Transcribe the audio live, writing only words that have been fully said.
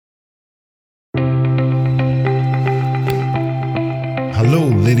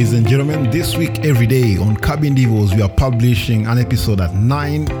Ladies and gentlemen, this week every day on Cabin Devos, we are publishing an episode at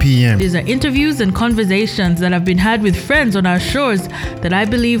 9 p.m. These are interviews and conversations that have been had with friends on our shows that I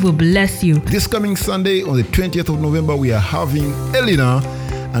believe will bless you. This coming Sunday on the 20th of November, we are having Elena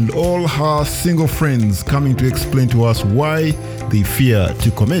and all her single friends coming to explain to us why they fear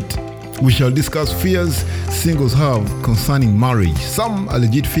to commit. We shall discuss fears singles have concerning marriage. Some are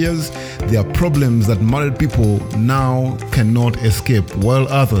legit fears. They are problems that married people now cannot escape, while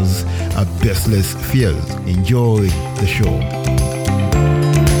others are baseless fears. Enjoy the show.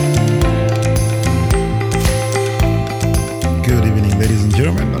 Good evening, ladies and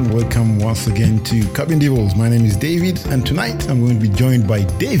gentlemen, and welcome once again to Cabin Devos. My name is David, and tonight I'm going to be joined by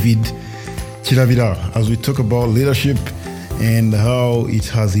David Chiravira as we talk about leadership and how it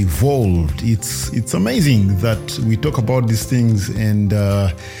has evolved. It's amazing that we talk about these things. And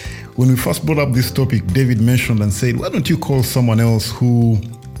when we first brought up this topic, David mentioned and said, why don't you call someone else who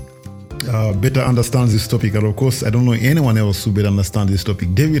better understands this topic? And of course, I don't know anyone else who better understands this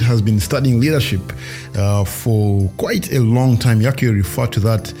topic. David has been studying leadership for quite a long time. He actually referred to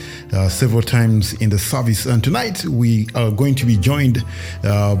that several times in the service. And tonight we are going to be joined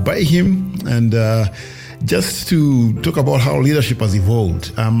by him and just to talk about how leadership has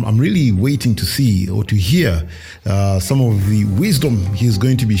evolved. I'm really waiting to see or to hear some of the wisdom he's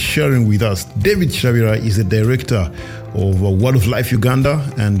going to be sharing with us. David Chiravira is the director of Word of Life Uganda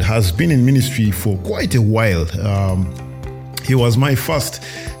and has been in ministry for quite a while. He was my first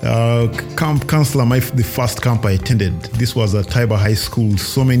camp counselor, the first camp I attended. This was at Taiba High School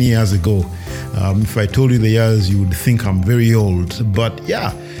so many years ago. If I told you the years, you would think I'm very old. But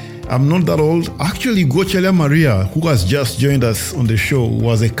yeah, I'm not that old. Actually, Gochelia Maria, who has just joined us on the show,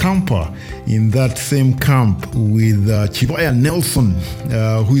 was a camper in that same camp with Chivaya Nelson,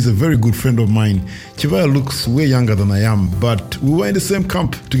 who is a very good friend of mine. Chivaya looks way younger than I am, but we were in the same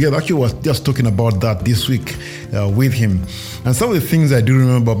camp together. Actually, I was just talking about that this week with him. And some of the things I do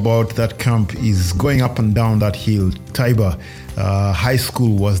remember about that camp is going up and down that hill. Taiba High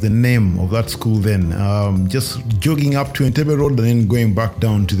School was the name of that school then. Just jogging up to Entebbe Road and then going back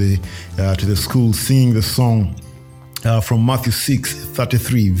down to the school, singing the song from Matthew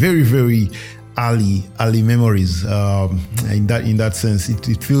 6:33. Very, very early memories. In that sense,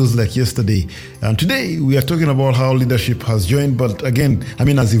 it feels like yesterday. And today we are talking about how leadership has joined,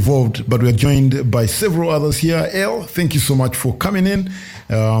 has evolved. But we are joined by several others here. El, thank you so much for coming in.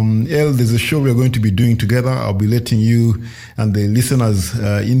 El, there's a show we are going to be doing together. I'll be letting you and the listeners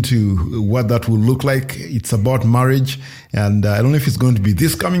into what that will look like. It's about marriage, and I don't know if it's going to be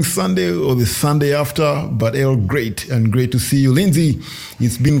this coming Sunday or the Sunday after, but El, great to see you. Lindsay,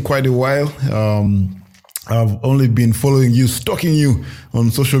 it's been quite a while. I've only been following you, stalking you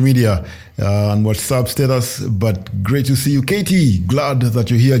on social media and WhatsApp status, but great to see you. Katie, glad that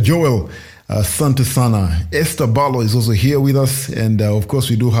you're here. Joel, Santa Sana. Esther Barlow is also here with us. And of course,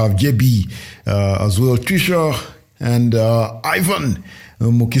 we do have JB as well, Trisha and Ivan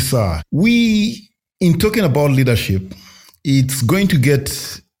Mukisa. In talking about leadership, it's going to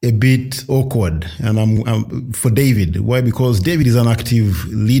get a bit awkward. And I'm for David. Why? Because David is an active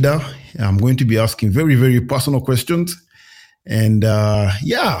leader. I'm going to be asking very, very personal questions. And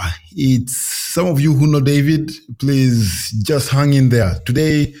it's some of you who know David, please just hang in there.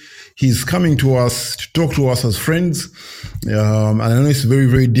 Today, he's coming to us to talk to us as friends. And I know it's very,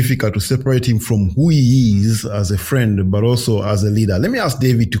 very difficult to separate him from who he is as a friend, but also as a leader. Let me ask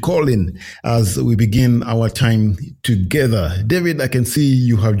David to call in as we begin our time together. David, I can see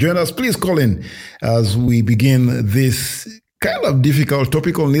you have joined us. Please call in as we begin this kind of difficult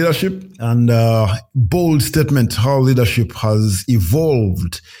topic on leadership and bold statement how leadership has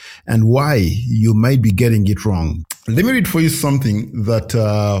evolved and why you might be getting it wrong. Let me read for you something that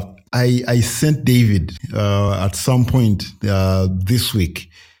I sent David at some point this week.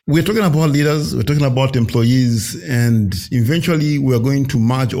 We're talking about leaders, we're talking about employees, and eventually we're going to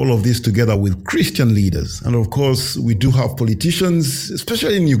merge all of this together with Christian leaders. And of course, we do have politicians,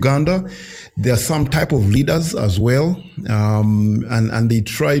 especially in Uganda. There are some type of leaders as well, and they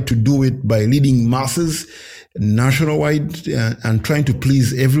try to do it by leading masses nationwide and trying to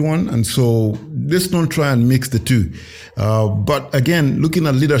please everyone. And so let's not try and mix the two. But again, looking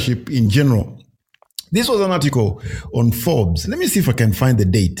at leadership in general, this was an article on Forbes. Let me see if I can find the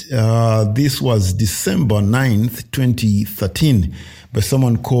date. This was December 9th, 2013 by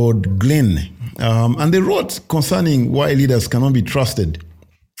someone called Glenn. And they wrote concerning why leaders cannot be trusted.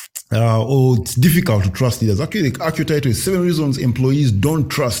 it's difficult to trust leaders. Actually, the actual title is 7 Reasons Employees Don't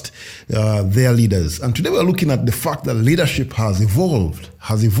Trust Their Leaders. And today we're looking at the fact that leadership has evolved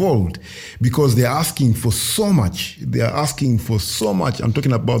because they're asking for so much. I'm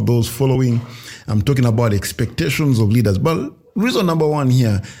talking about those following. I'm talking about expectations of leaders. But reason number 1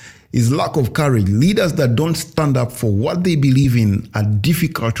 here is lack of courage. Leaders that don't stand up for what they believe in are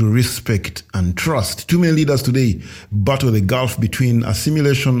difficult to respect and trust. Too many leaders today battle the gulf between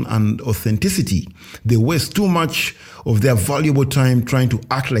assimilation and authenticity. They waste too much of their valuable time trying to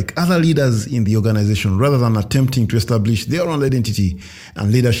act like other leaders in the organization rather than attempting to establish their own identity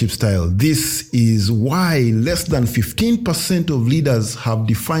and leadership style. This is why less than 15% of leaders have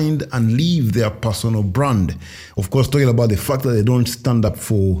defined and live their personal brand. Of course, talking about the fact that they don't stand up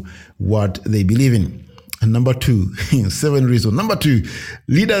for what they believe in. And number 2, 7 reasons. Number 2,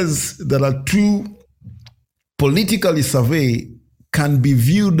 leaders that are too politically savvy can be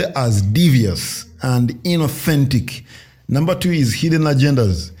viewed as devious and inauthentic. Number 2 is hidden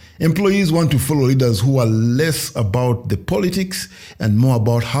agendas. Employees want to follow leaders who are less about the politics and more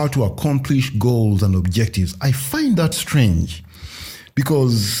about how to accomplish goals and objectives. I find that strange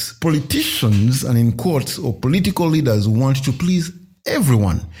because politicians, and in quotes, or political leaders want to please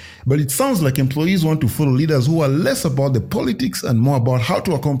everyone. But it sounds like employees want to follow leaders who are less about the politics and more about how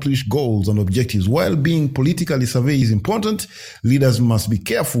to accomplish goals and objectives. While being politically savvy is important, leaders must be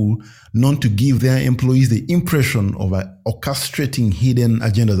careful not to give their employees the impression of orchestrating hidden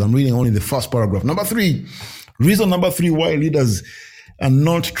agendas. I'm reading only the first paragraph. Reason number 3 why leaders are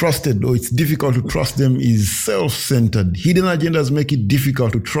not trusted, or it's difficult to trust them, is self-centered. Hidden agendas make it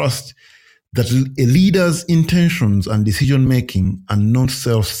difficult to trust that a leader's intentions and decision-making are not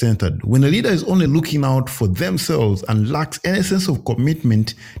self-centered. When a leader is only looking out for themselves and lacks any sense of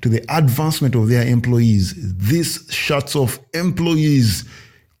commitment to the advancement of their employees, this shuts off employees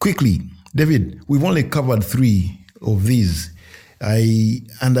quickly. David, we've only covered 3 of these. I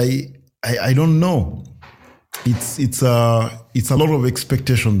don't know. It's a lot of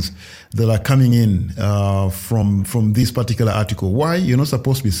expectations that are coming in from this particular article. Why? You're not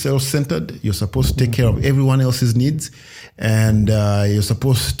supposed to be self-centered. You're supposed to take care of everyone else's needs, and you're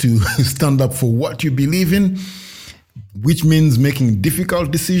supposed to stand up for what you believe in, which means making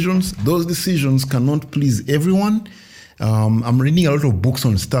difficult decisions. Those decisions cannot please everyone. I'm reading a lot of books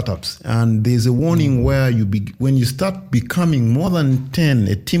on startups, and there's a warning where when you start becoming more than 10,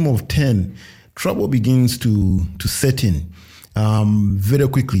 a team of 10, trouble begins to set in very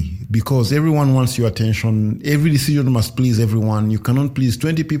quickly, because everyone wants your attention. Every decision must please everyone. You cannot please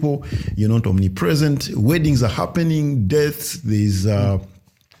 20 people. You're not omnipresent. Weddings are happening, deaths, there's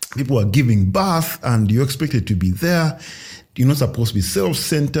people are giving birth, and you're expected to be there. You're not supposed to be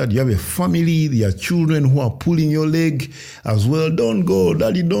self-centered. You have a family, there are children who are pulling your leg as well. Don't go,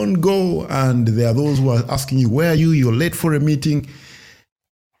 daddy, don't go. And there are those who are asking you, where are you? You're late for a meeting.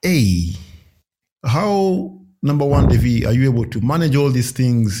 How, number 1, Devi, are you able to manage all these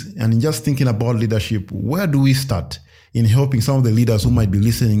things? And just thinking about leadership, where do we start in helping some of the leaders who might be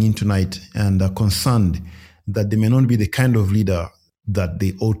listening in tonight and are concerned that they may not be the kind of leader that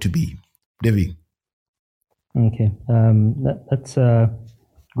they ought to be? Devi. Okay. That's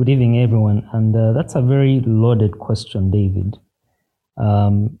good evening, everyone. And that's a very loaded question, David.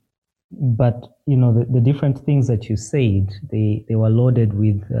 But, the different things that you said, they were loaded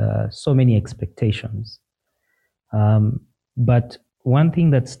with so many expectations. But one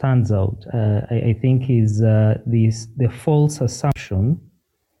thing that stands out, I think, is the false assumption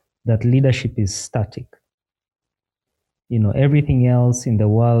that leadership is static. Everything else in the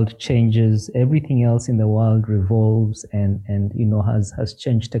world changes, everything else in the world revolves and has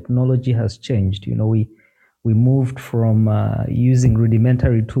changed. Technology has changed. We moved from using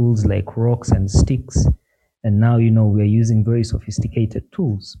rudimentary tools like rocks and sticks, and now, we are using very sophisticated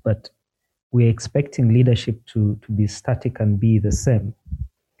tools, but we're expecting leadership to be static and be the same.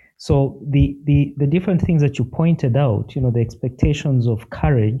 So the different things that you pointed out, the expectations of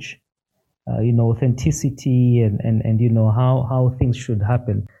courage, authenticity and how things should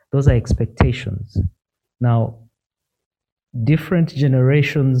happen, those are expectations. Now, different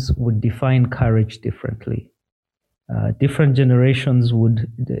generations would define courage differently. Different generations would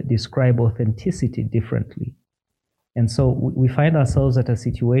describe authenticity differently. And so we find ourselves at a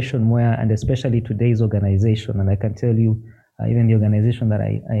situation where, and especially today's organization, and I can tell you, even the organization that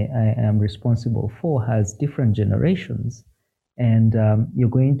I am responsible for has different generations. And you're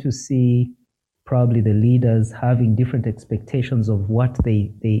going to see probably the leaders having different expectations of what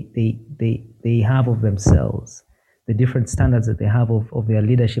they have of themselves, the different standards that they have of their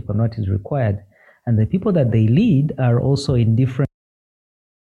leadership and what is required. And the people that they lead are also in different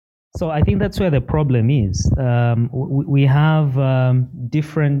So I think that's where the problem is. We have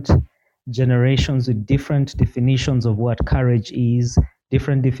different generations with different definitions of what courage is,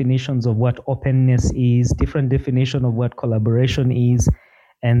 different definitions of what openness is, different definition of what collaboration is.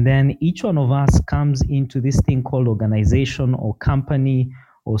 And then each one of us comes into this thing called organization or company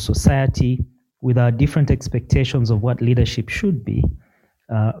or society with our different expectations of what leadership should be,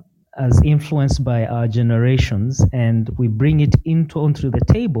 as influenced by our generations, and we bring it onto the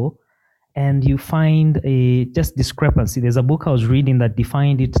table, and you find a just discrepancy. There's a book I was reading that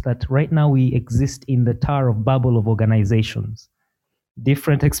defined it, that right now we exist in the Tower of Babel of organizations.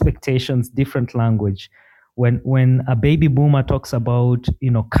 Different expectations, different language. When a baby boomer talks about,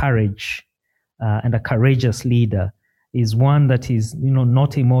 courage, and a courageous leader is one that is,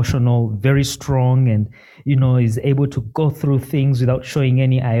 not emotional, very strong, and, is able to go through things without showing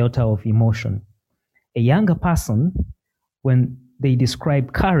any iota of emotion. A younger person, when they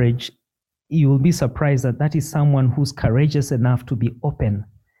describe courage, you will be surprised that that is someone who's courageous enough to be open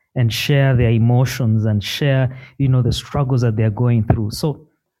and share their emotions and share, the struggles that they're going through. So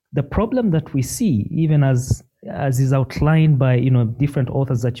the problem that we see, even as is outlined by, different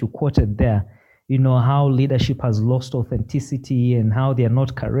authors that you quoted there, how leadership has lost authenticity and how they're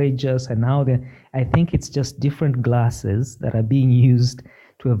not courageous and I think it's just different glasses that are being used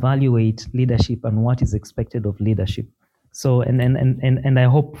to evaluate leadership and what is expected of leadership. So, and I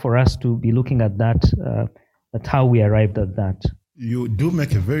hope for us to be looking at that, at how we arrived at that. You do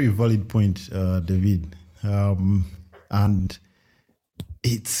make a very valid point, David. And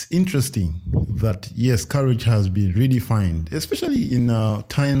it's interesting that, yes, courage has been redefined, especially in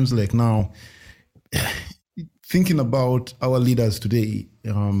times like now. Thinking about our leaders today,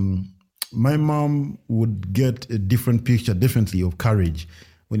 my mom would get a different picture, definitely, of courage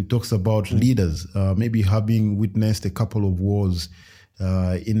when it talks about leaders, maybe having witnessed a couple of wars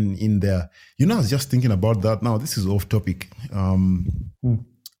in there. I was just thinking about that now. This is off topic.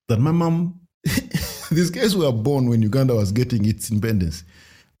 That my mom, these guys were born when Uganda was getting its independence.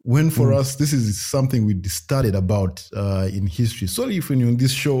 When for us, this is something we studied about in history. Sorry if you're on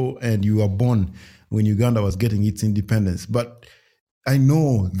this show and you were born when Uganda was getting its independence, but I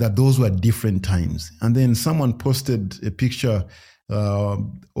know that those were different times. And then someone posted a picture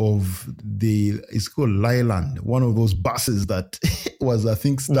of it's called Lyland, one of those buses that was, I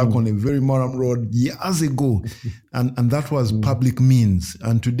think, stuck on a very Maram road years ago. And that was public means.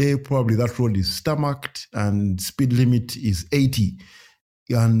 And today, probably that road is stomached and speed limit is 80.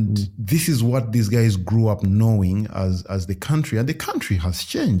 And this is what these guys grew up knowing as the country. And the country has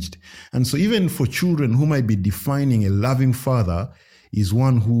changed. And so even for children who might be defining a loving father is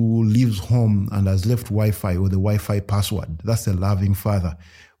one who leaves home and has left Wi-Fi or the Wi-Fi password. That's a loving father.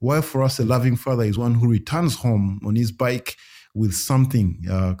 While for us, a loving father is one who returns home on his bike with something,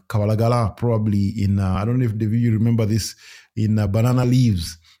 kawalagala, probably in, I don't know if you remember this, in banana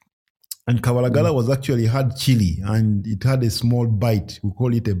leaves. And kawalagala was actually had chili and it had a small bite. We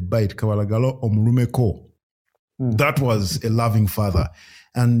call it a bite, kawalagala omurumeko. That was a loving father.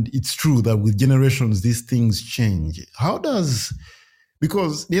 And it's true that with generations, these things change.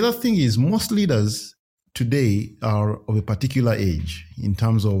 Because the other thing is most leaders today are of a particular age in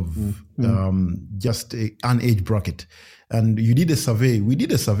terms of just an age bracket. And we did a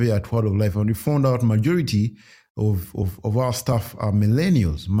survey at Word of Life, and we found out majority of our staff are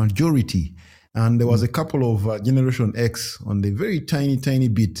millennials, majority. And there was a couple of Generation X on the very tiny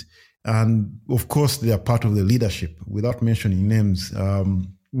bit. And of course, they are part of the leadership without mentioning names or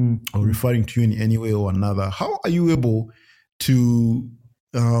referring to you in any way or another. How are you able to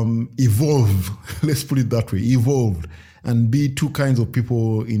evolve, let's put it that way, evolved and be two kinds of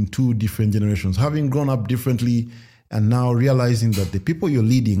people in two different generations, having grown up differently and now realizing that the people you're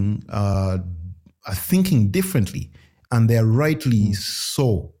leading are thinking differently, and they're rightly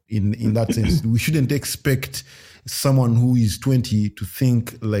so in that sense. We shouldn't expect someone who is 20 to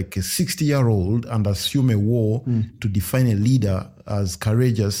think like a 60-year-old and assume a war to define a leader as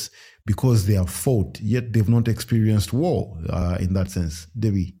courageous because they have fought, yet they've not experienced war in that sense.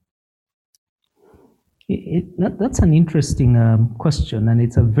 Debbie? That's an interesting question, and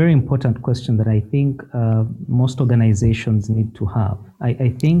it's a very important question that I think most organizations need to have.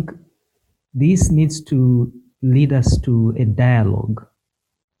 I think this needs to lead us to a dialogue.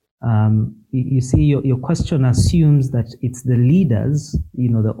 You see, your question assumes that it's the leaders,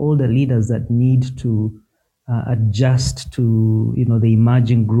 the older leaders that need to adjust to, the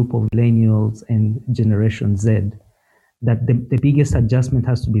emerging group of millennials and Generation Z, that the biggest adjustment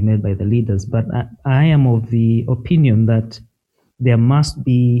has to be made by the leaders. But I am of the opinion that there must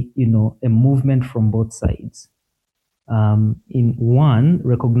be, a movement from both sides. In one,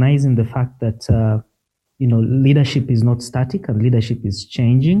 recognizing the fact that leadership is not static and leadership is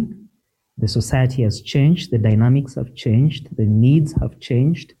changing. The society has changed, the dynamics have changed, the needs have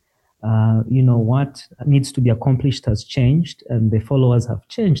changed. What needs to be accomplished has changed, and the followers have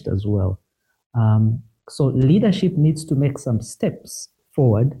changed as well. So leadership needs to make some steps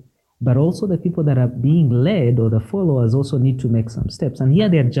forward, but also the people that are being led or the followers also need to make some steps. And here are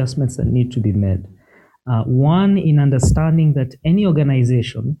the adjustments that need to be made. One, in understanding that any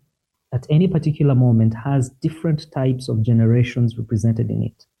organization at any particular moment has different types of generations represented in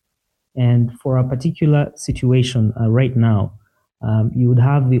it. And for a particular situation right now, you would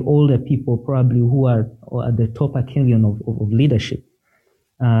have the older people probably who are at the top echelon of leadership.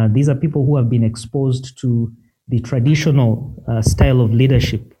 These are people who have been exposed to the traditional style of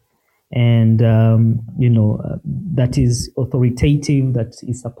leadership, and that is authoritative, that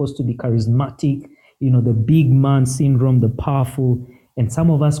is supposed to be charismatic, the big man syndrome, the powerful. And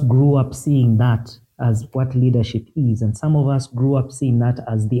some of us grew up seeing that as what leadership is, and some of us grew up seeing that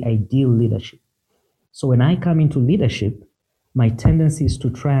as the ideal leadership. So when I come into leadership, my tendency is to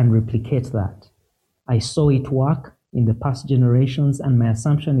try and replicate that. I saw it work in the past generations, and my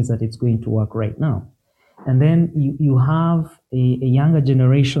assumption is that it's going to work right now. And then you have a younger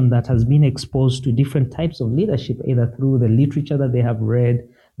generation that has been exposed to different types of leadership, either through the literature that they have read,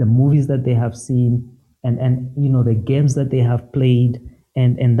 the movies that they have seen, and the games that they have played,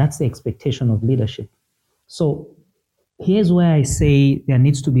 and that's the expectation of leadership. So here's where I say there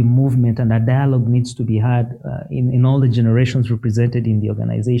needs to be movement, and a dialogue needs to be had in all the generations represented in the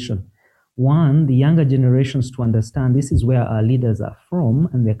organization. One, the younger generations to understand this is where our leaders are from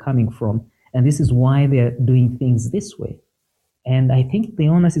and they're coming from, and this is why they're doing things this way. And I think the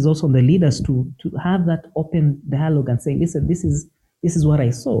onus is also on the leaders to have that open dialogue and say, listen, this is what I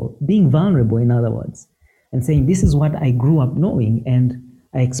saw, being vulnerable, in other words, and saying, this is what I grew up knowing, and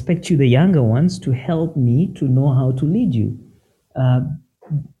I expect you, the younger ones, to help me to know how to lead you.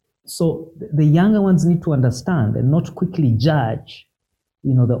 So the younger ones need to understand and not quickly judge,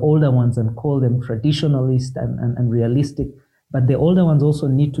 the older ones and call them traditionalist and realistic. But the older ones also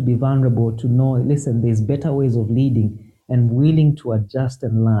need to be vulnerable to know, listen, there's better ways of leading, and willing to adjust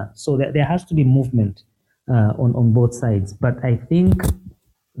and learn. So there has to be movement on both sides. But I think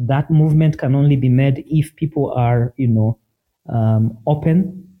that movement can only be made if people are,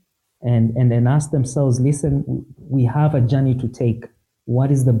 open and then ask themselves, listen, we have a journey to take.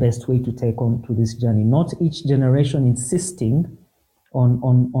 What is the best way to take on to this journey? Not each generation insisting on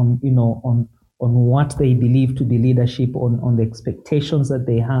what they believe to be leadership, on the expectations that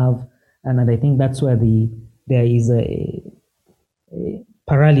they have. And I think that's where there is a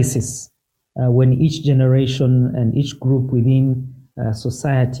paralysis when each generation and each group within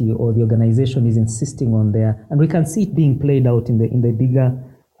society or the organization is insisting on and we can see it being played out in the bigger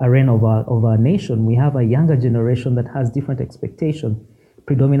arena of our nation. We have a younger generation that has different expectations,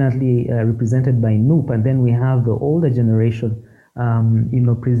 predominantly represented by NUP, and then we have the older generation,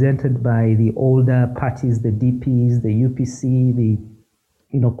 presented by the older parties, the DPs, the UPC,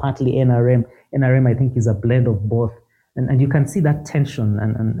 partly NRM. NRM, I think, is a blend of both. And you can see that tension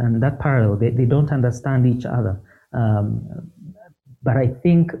and that parallel. They don't understand each other. But I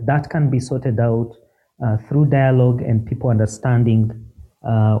think that can be sorted out through dialogue and people understanding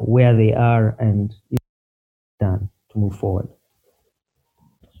where they are and done to move forward.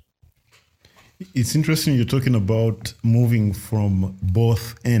 It's interesting you're talking about moving from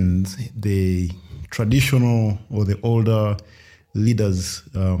both ends, the traditional or the older leaders,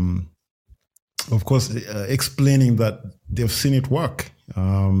 of course, explaining that they've seen it work.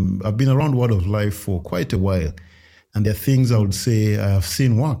 I've been around Word of Life for quite a while, and there are things I would say I have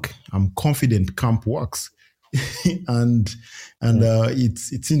seen work. I'm confident CAMP works. and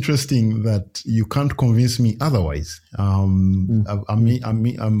it's interesting that you can't convince me otherwise.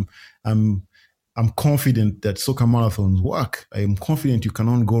 I'm confident that soccer marathons work. I am confident you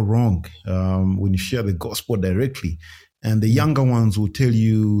cannot go wrong when you share the gospel directly. And the younger ones will tell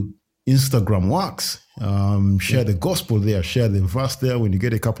you Instagram works. Share the gospel there, share the verse there. When you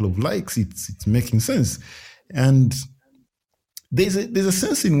get a couple of likes, it's making sense. And there's a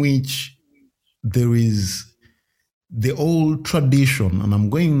sense in which there is the old tradition, and I'm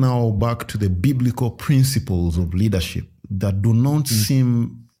going now back to the biblical principles of leadership that do not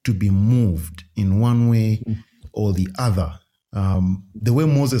seem to be moved in one way or the other. The way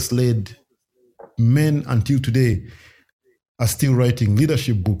Moses led, men until today are still writing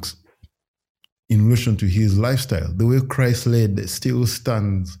leadership books in relation to his lifestyle. The way Christ led still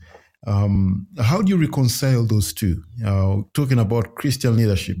stands How do you reconcile those two? Talking about Christian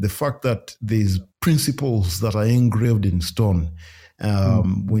leadership, the fact that there's principles that are engraved in stone.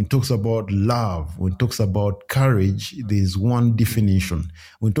 When it talks about love, when it talks about courage, there's one definition.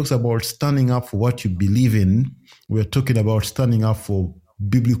 When it talks about standing up for what you believe in, we're talking about standing up for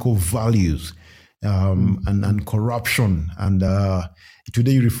biblical values and corruption. And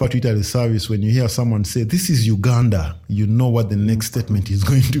today you refer to it as a service. When you hear someone say, "This is Uganda," you know what the next statement is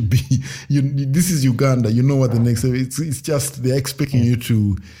going to be. This is Uganda. You know what the next. It's just they're expecting you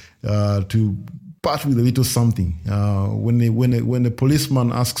to part with a little something. When a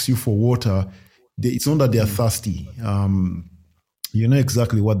policeman asks you for water, it's not that they are thirsty. You know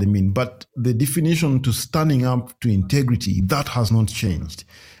exactly what they mean. But the definition to standing up to integrity, that has not changed.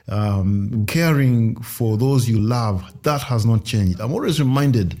 Caring for those you love, that has not changed. I'm always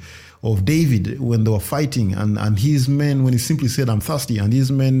reminded of David when they were fighting and his men, when he simply said, "I'm thirsty," and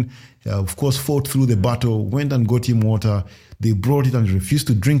his men, of course, fought through the battle, went and got him water. They brought it and he refused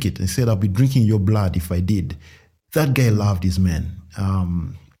to drink it. He said, "I'll be drinking your blood if I did." That guy loved his men,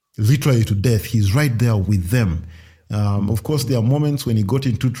 literally to death. He's right there with them. Of course, there are moments when he got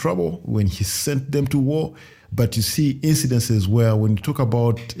into trouble, when he sent them to war. But you see incidences where when you talk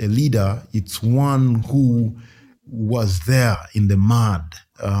about a leader, it's one who was there in the mud.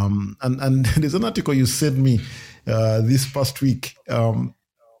 And there's an article you sent me this past week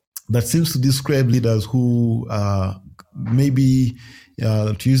that seems to describe leaders who maybe,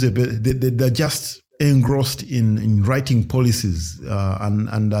 to use a bit, they're just engrossed in writing policies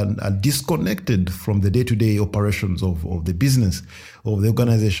and are disconnected from the day-to-day operations of the business, of the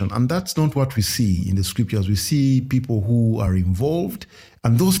organization. And that's not what we see in the scriptures. We see people who are involved,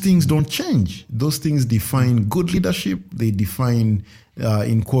 and those things don't change. Those things define good leadership. They define,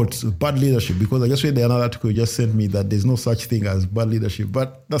 in quotes, bad leadership. Because I just read another article you just sent me that there's no such thing as bad leadership,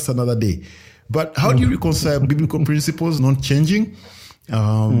 but that's another day. But how do you reconcile biblical principles not changing?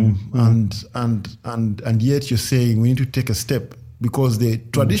 And yet you're saying we need to take a step, because the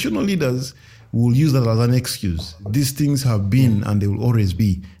traditional leaders will use that as an excuse. These things have been and they will always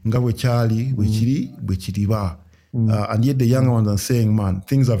be. And yet the younger ones are saying, man,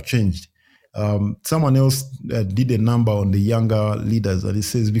 things have changed. Someone else did a number on the younger leaders, and it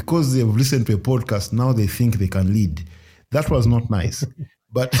says because they've listened to a podcast, now they think they can lead. That was not nice.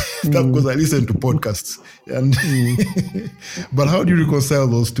 But that's because I listen to podcasts. And but how do you reconcile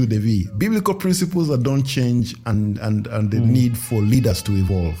those two, Devi? Biblical principles that don't change and the need for leaders to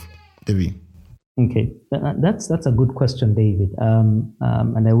evolve, Devi? Okay, that's a good question, David.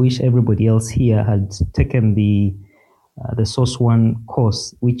 And I wish everybody else here had taken the Source One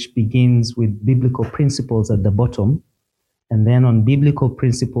course, which begins with biblical principles at the bottom. And then on biblical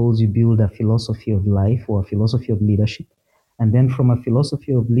principles, you build a philosophy of life or a philosophy of leadership. And then from a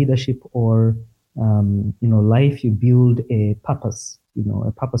philosophy of leadership or, life, you build a purpose,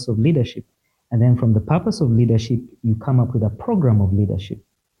 a purpose of leadership. And then from the purpose of leadership, you come up with a program of leadership.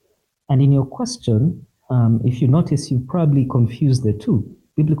 And in your question, if you notice, you probably confuse the two,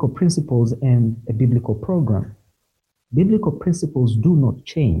 biblical principles and a biblical program. Biblical principles do not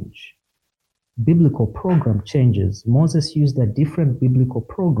change. Biblical program changes. Moses used a different biblical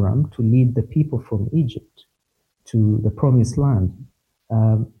program to lead the people from Egypt to the promised land.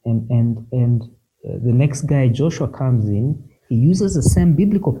 And the next guy, Joshua, comes in. He uses the same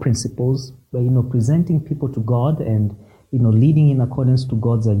biblical principles by, presenting people to God and, leading in accordance to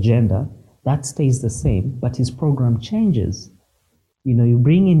God's agenda. That stays the same, but his program changes. You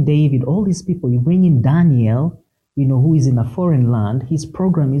bring in David, all these people, you bring in Daniel, who is in a foreign land. His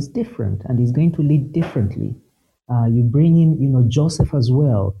program is different and he's going to lead differently. You bring in, Joseph as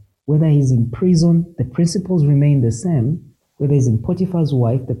well. Whether he's in prison, the principles remain the same. Whether he's in Potiphar's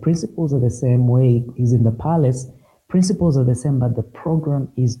wife, the principles are the same. Way he's in the palace, principles are the same, but the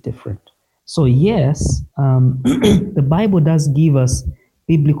program is different. So yes, the Bible does give us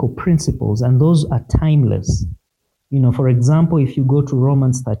biblical principles, and those are timeless. For example, if you go to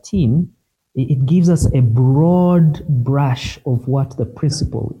Romans 13, it gives us a broad brush of what the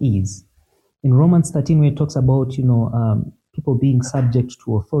principle is. In Romans 13, where it talks about, people being subject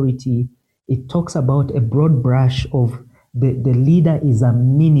to authority, it talks about a broad brush of the leader is a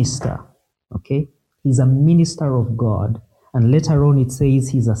minister, okay? He's a minister of God. And later on it says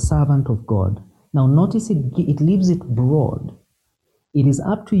he's a servant of God. Now notice it leaves it broad. It is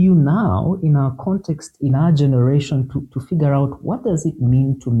up to you now, in our context, in our generation, to figure out what does it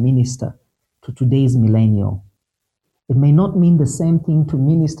mean to minister to today's millennial. It may not mean the same thing to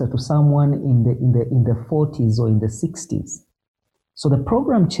minister to someone in the 40s or in the 60s. So the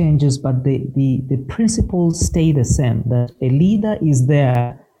program changes, but the principles stay the same. That a leader is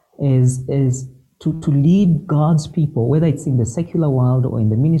there is to lead God's people, whether it's in the secular world or in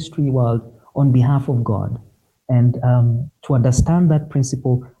the ministry world, on behalf of God. And to understand that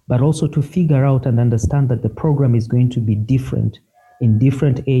principle, but also to figure out and understand that the program is going to be different in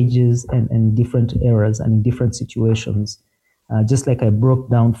different ages and different eras and in different situations. Just like I broke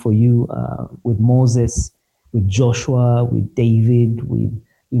down for you with Moses, with Joshua, with David, with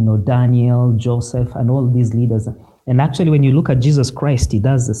Daniel, Joseph, and all these leaders. And actually, when you look at Jesus Christ, he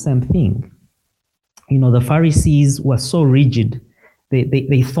does the same thing. The Pharisees were so rigid.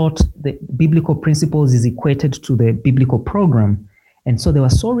 They thought the biblical principles is equated to the biblical program. And so they were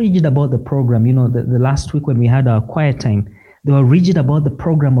so rigid about the program. The last week when we had our quiet time, they were rigid about the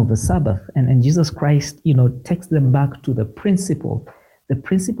program of the Sabbath. And Jesus Christ, takes them back to the principle. The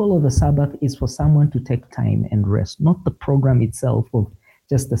principle of the Sabbath is for someone to take time and rest, not the program itself of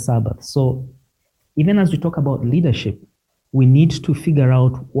just the Sabbath. So even as we talk about leadership, we need to figure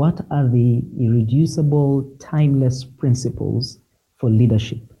out what are the irreducible, timeless principles for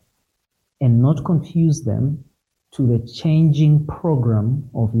leadership and not confuse them to the changing program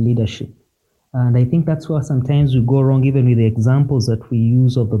of leadership. And I think that's where sometimes we go wrong, even with the examples that we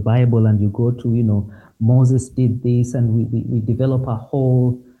use of the Bible, and you go to, Moses did this, and we develop a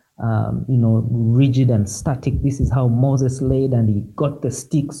whole, rigid and static. This is how Moses laid, and he got the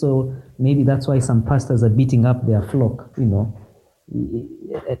stick. So maybe that's why some pastors are beating up their flock, and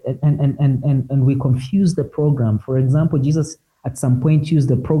we confuse the program. For example, Jesus at some point used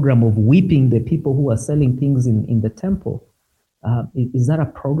the program of whipping the people who are selling things in the temple. Is that a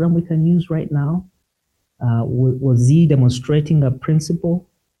program we can use right now? Was he demonstrating a principle?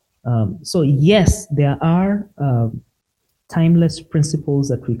 So yes, there are timeless principles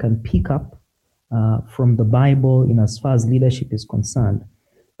that we can pick up from the Bible in as far as leadership is concerned.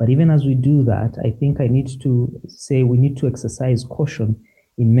 But even as we do that, I think I need to say we need to exercise caution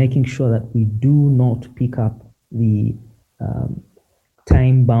in making sure that we do not pick up the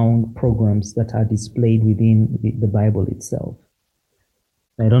time-bound programs that are displayed within the Bible itself.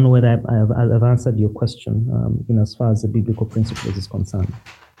 I don't know whether I've answered your question in as far as the biblical principles is concerned.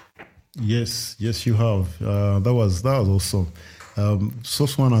 Yes, you have. That was awesome.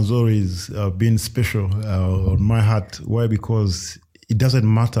 Source One has always been special on my heart. Why? Because it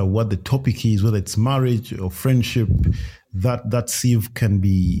doesn't matter what the topic is, whether it's marriage or friendship. That sieve can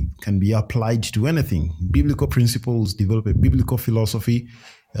be applied to anything. Biblical principles, develop a biblical philosophy,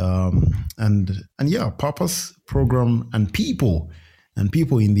 and purpose, program, and people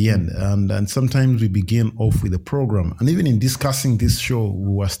in the end. And sometimes we begin off with a program. And even in discussing this show,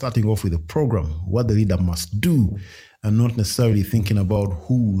 we were starting off with a program, what the leader must do, and not necessarily thinking about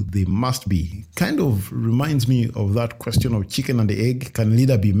who they must be. Kind of reminds me of that question of chicken and the egg. Can a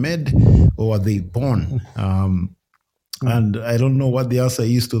leader be made, or are they born? And I don't know what the answer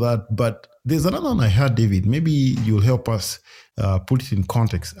is to that, but there's another one I heard, David. Maybe you'll help us put it in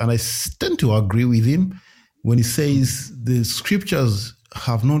context. And I tend to agree with him when he says the scriptures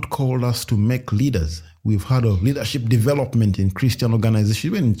have not called us to make leaders. We've heard of leadership development in Christian organizations,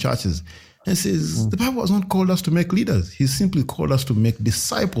 even in churches. And says the Bible has not called us to make leaders. He's simply called us to make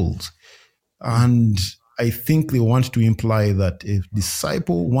disciples. And I think they want to imply that a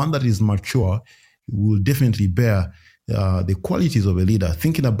disciple, one that is mature, will definitely bear the qualities of a leader.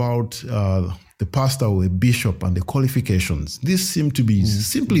 Thinking about the pastor or a bishop and the qualifications, these seem to be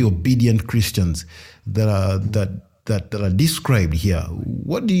simply obedient Christians that are described here.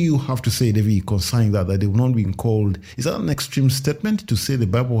 What do you have to say, David, concerning that they've not been called? Is that an extreme statement to say the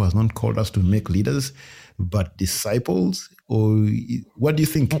Bible has not called us to make leaders, but disciples? Or what do you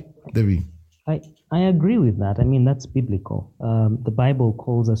think, David? I agree with that. I mean, that's biblical. The Bible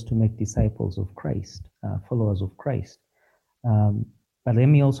calls us to make disciples of Christ, followers of Christ. But let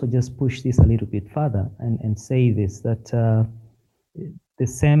me also just push this a little bit further and say this, that the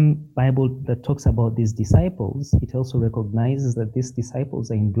same Bible that talks about these disciples, it also recognizes that these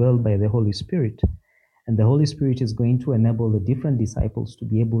disciples are indwelled by the Holy Spirit. And the Holy Spirit is going to enable the different disciples to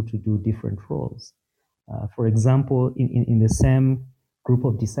be able to do different roles. For example, in the same group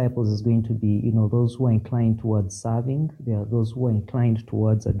of disciples is going to be, those who are inclined towards serving. There are those who are inclined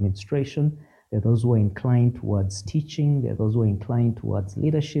towards administration. There are those who are inclined towards teaching. There are those who are inclined towards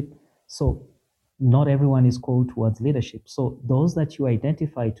leadership. So not everyone is called towards leadership. So those that you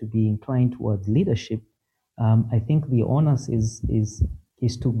identify to be inclined towards leadership, I think the onus is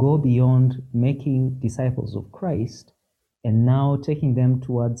to go beyond making disciples of Christ and now taking them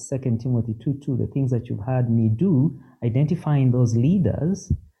towards 2 Timothy 2:2, the things that you've heard me do, identifying those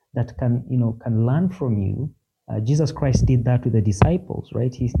leaders that can learn from you. Jesus Christ did that with the disciples,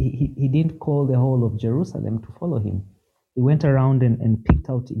 right? He didn't call the whole of Jerusalem to follow him. He went around and picked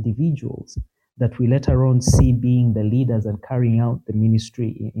out individuals that we later on see being the leaders and carrying out the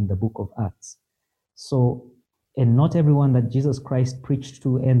ministry in the book of Acts. So, and not everyone that Jesus Christ preached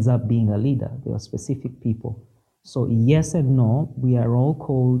to ends up being a leader. There are specific people. So yes and no, we are all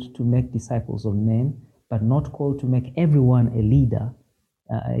called to make disciples of men, but not called to make everyone a leader.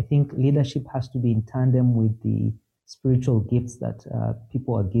 I think leadership has to be in tandem with the spiritual gifts that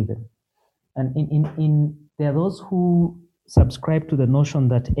people are given. And there are those who subscribe to the notion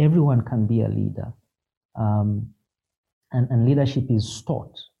that everyone can be a leader. And leadership is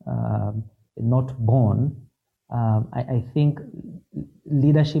taught, not born. I think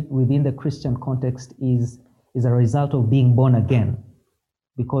leadership within the Christian context is a result of being born again,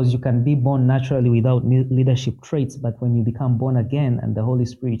 because you can be born naturally without leadership traits, but when you become born again and the Holy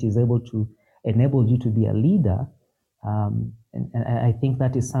Spirit is able to enable you to be a leader, and I think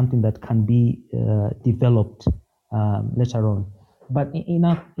that is something that can be developed later on. But in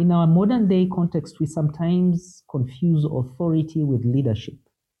our modern day context, we sometimes confuse authority with leadership.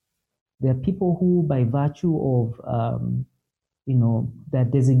 There are people who, by virtue of their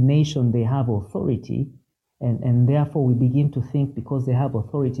designation, they have authority, and therefore we begin to think because they have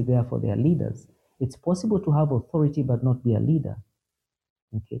authority, therefore they are leaders. It's possible to have authority but not be a leader.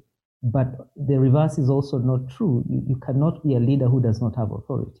 Okay, but the reverse is also not true. You cannot be a leader who does not have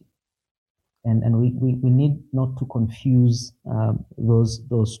authority, and we need not to confuse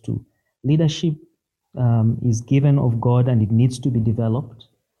those two. Leadership is given of God, and it needs to be developed.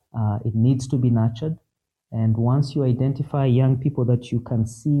 It needs to be nurtured. And once you identify young people that you can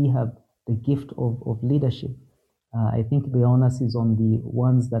see have the gift of leadership, I think the onus is on the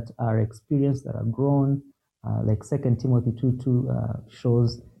ones that are experienced, that are grown, like 2 Timothy 2:2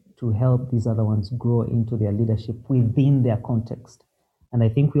 shows, to help these other ones grow into their leadership within their context. And I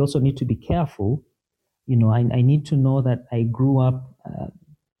think we also need to be careful. I need to know that I grew up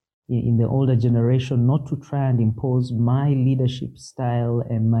in the older generation, not to try and impose my leadership style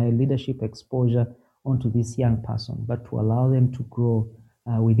and my leadership exposure onto this young person, but to allow them to grow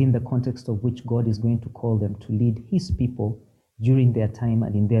within the context of which God is going to call them to lead his people during their time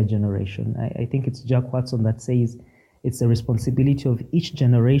and in their generation. I think it's Jack Watson that says it's the responsibility of each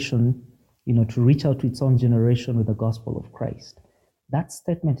generation, to reach out to its own generation with the gospel of Christ. That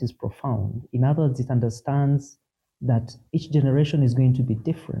statement is profound. In other words, it understands that each generation is going to be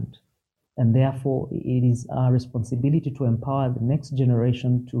different, and therefore it is our responsibility to empower the next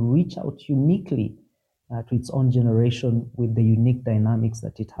generation to reach out uniquely to its own generation with the unique dynamics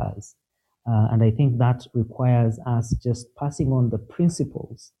that it has. And I think that requires us just passing on the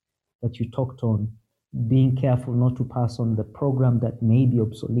principles that you talked on, being careful not to pass on the program that may be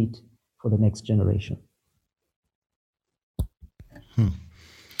obsolete for the next generation.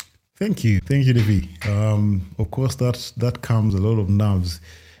 Thank you, Davy. Of course, that calms a lot of nerves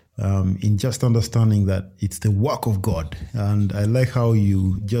in just understanding that it's the work of God. And I like how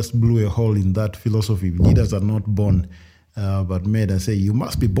you just blew a hole in that philosophy. Leaders are not born but made, and say you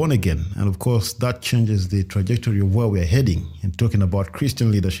must be born again. And of course, that changes the trajectory of where we're heading in talking about Christian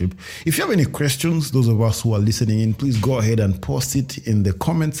leadership. If you have any questions, those of us who are listening in, please go ahead and post it in the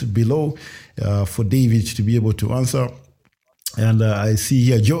comments below for David to be able to answer. And I see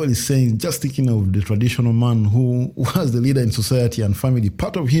here Joel is saying, just thinking of the traditional man who was the leader in society and family,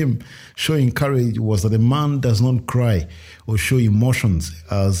 part of him showing courage was that a man does not cry or show emotions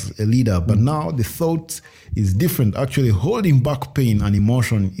as a leader. But now the thought is different. Actually, holding back pain and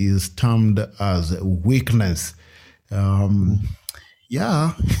emotion is termed as weakness.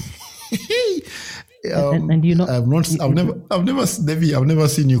 Yeah. And I've never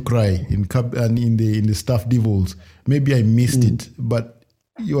seen you cry in the staff devils. Maybe I missed it, but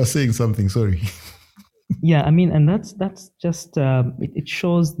you were saying something. Sorry. Yeah, and that's just it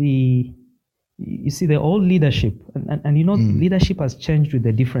shows the old leadership, and leadership has changed with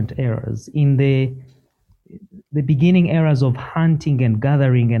the different eras. In the beginning eras of hunting and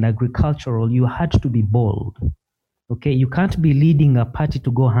gathering and agricultural, you had to be bold. Okay, you can't be leading a party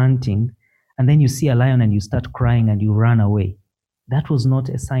to go hunting and then you see a lion and you start crying and you run away. That was not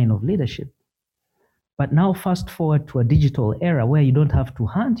a sign of leadership. But now fast forward to a digital era where you don't have to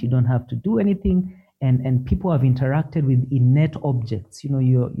hunt, you don't have to do anything, and people have interacted with innate objects.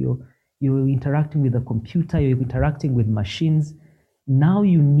 You're interacting with a computer, you're interacting with machines. Now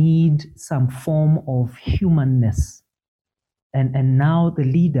you need some form of humanness. And now the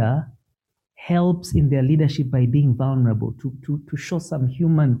leader helps in their leadership by being vulnerable, to show some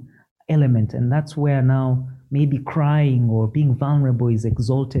human element. And that's where now maybe crying or being vulnerable is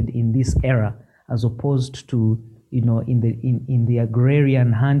exalted in this era, as opposed to in the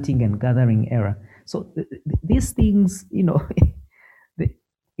agrarian hunting and gathering era. So these things,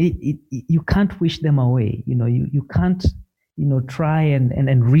 you can't wish them away. You can't, try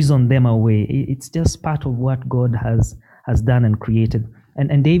and reason them away. It's just part of what God has done and created.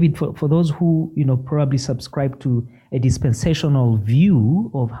 And David, for those who, probably subscribe to a dispensational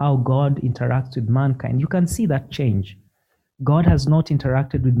view of how God interacts with mankind, you can see that change. God has not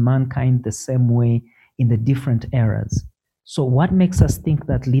interacted with mankind the same way in the different eras. So what makes us think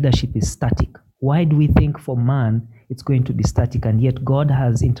that leadership is static? Why do we think for man it's going to be static, and yet God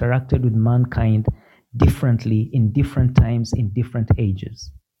has interacted with mankind differently in different times, in different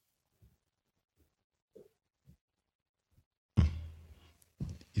ages?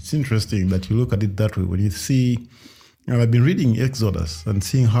 It's interesting that you look at it that way. When you see, I've been reading Exodus and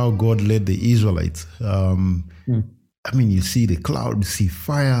seeing how God led the Israelites. I mean, you see the cloud, you see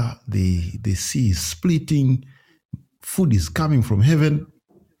fire, the sea is splitting, food is coming from heaven,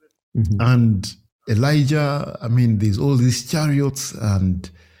 and Elijah, I mean, there's all these chariots and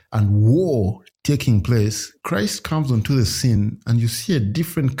war taking place. Christ comes onto the scene, and you see a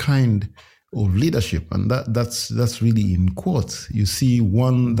different kind of leadership, and that's really in quotes. You see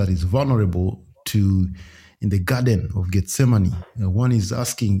one that is vulnerable to, in the Garden of Gethsemane, one is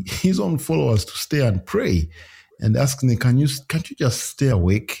asking his own followers to stay and pray, and asking them, can't you just stay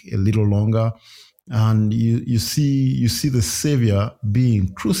awake a little longer? And you see the Savior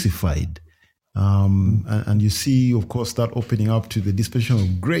being crucified, and you see, of course, that opening up to the dispensation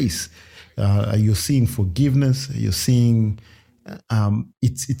of grace. You're seeing forgiveness. You're seeing.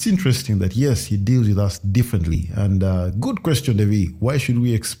 It's interesting that, yes, he deals with us differently. And good question, David. Why should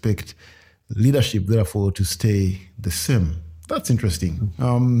we expect leadership, therefore, to stay the same? That's interesting.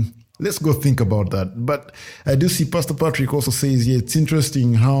 Let's go think about that. But I do see Pastor Patrick also says, yeah, it's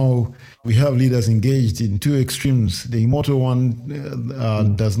interesting how we have leaders engaged in two extremes. The immortal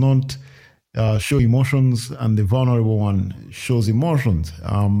one does not show emotions, and the vulnerable one shows emotions.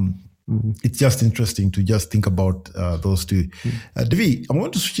 It's just interesting to just think about those two. David, I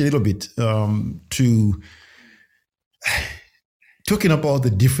want to switch a little bit to talking about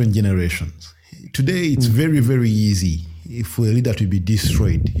the different generations. Today, it's very, very easy for a leader to be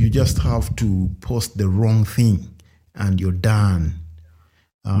destroyed. You just have to post the wrong thing and you're done.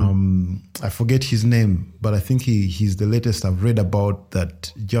 I forget his name, but I think he's the latest I've read about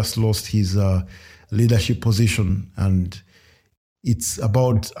that just lost his leadership position, and it's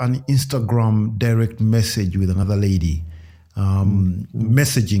about an Instagram direct message with another lady.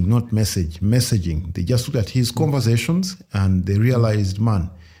 Messaging, not messaging. They just looked at his conversations and they realized, man,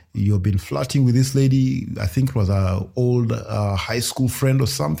 you've been flirting with this lady. I think it was an old high school friend or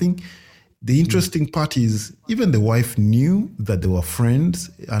something. The interesting part is even the wife knew that they were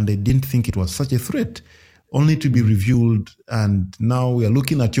friends and they didn't think it was such a threat, only to be revealed. And now we are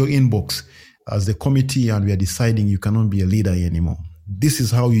looking at your inbox as the committee and we are deciding you cannot be a leader anymore. This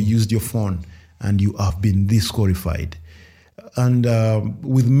is how you used your phone and you have been disqualified. And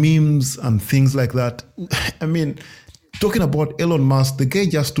with memes and things like that, I mean, talking about Elon Musk, the guy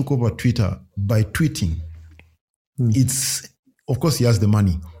just took over Twitter by tweeting. It's, of course, he has the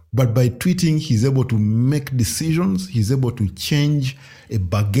money, but by tweeting, he's able to make decisions. He's able to change a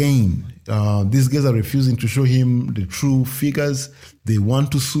bargain. These guys are refusing to show him the true figures. They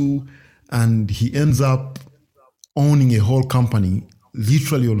want to sue, and he ends up owning a whole company,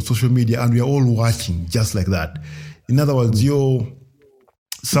 literally on social media, and we are all watching just like that. In other words,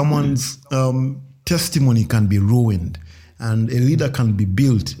 someone's testimony can be ruined, and a leader can be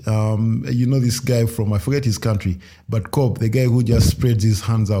built. This guy from, I forget his country, but Cobb, the guy who just spreads his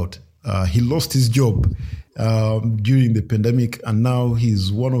hands out, he lost his job during the pandemic, and now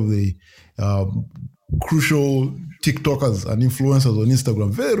he's one of the crucial TikTokers and influencers on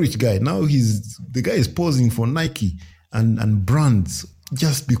Instagram. Very rich guy. Now the guy is posing for Nike and brands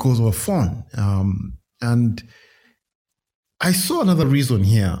just because of a phone. And I saw another reason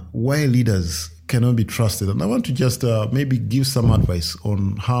here why leaders cannot be trusted. And I want to just maybe give some advice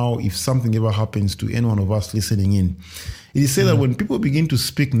on how, if something ever happens to any one of us listening in, it is said that when people begin to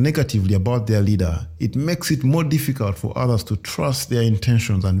speak negatively about their leader, it makes it more difficult for others to trust their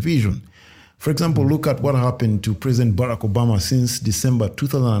intentions and vision. For example, look at what happened to President Barack Obama since December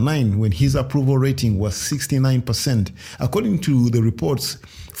 2009, when his approval rating was 69%. According to the reports,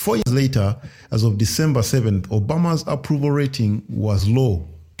 4 years later, as of December 7th, Obama's approval rating was low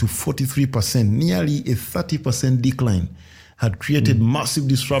to 43%, nearly a 30% decline, had created massive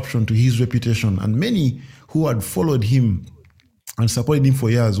disruption to his reputation. And many who had followed him and supported him for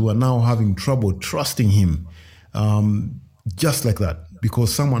years were now having trouble trusting him. Just like that.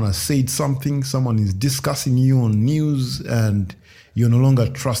 because someone has said something, someone is discussing you on news, and you're no longer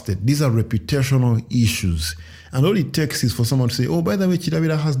trusted. These are reputational issues. And all it takes is for someone to say, oh, by the way,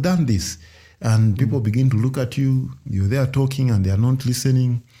 Chilavira has done this. And people begin to look at you. You're there talking and they are not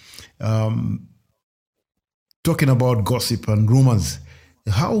listening. Talking about gossip and rumors.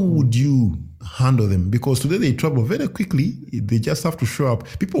 How would you handle them? Because today they travel very quickly. They just have to show up.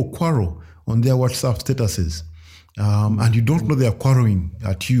 People quarrel on their WhatsApp statuses. And you don't know they are quarreling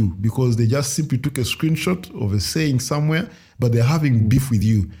at you because they just simply took a screenshot of a saying somewhere, but they're having beef with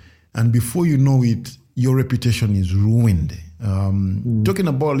you. And before you know it, your reputation is ruined. Talking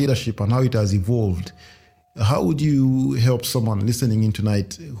about leadership and how it has evolved, how would you help someone listening in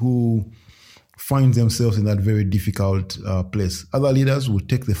tonight who finds themselves in that very difficult place? Other leaders will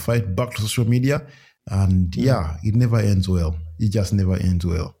take the fight back to social media, and it never ends well. It just never ends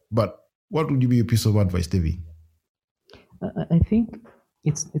well. But what would be a piece of advice, Davey? I think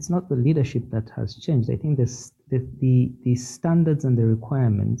it's not the leadership that has changed. I think the standards and the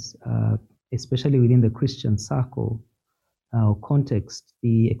requirements, especially within the Christian circle or context,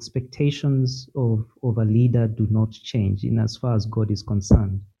 the expectations of a leader do not change in as far as God is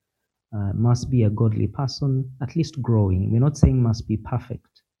concerned. Must be a godly person, at least growing. We're not saying must be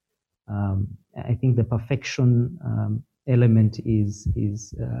perfect. I think the perfection element is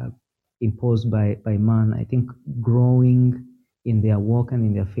imposed by man. I think growing in their walk and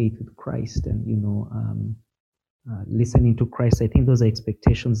in their faith with Christ, and listening to Christ. I think those are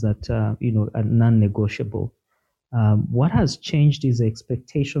expectations that are non-negotiable. What has changed is the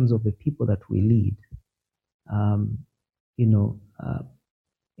expectations of the people that we lead.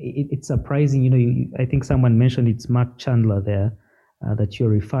 It's surprising. I think someone mentioned it's Mark Chandler there that you're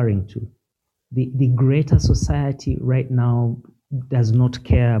referring to. The greater society right now does not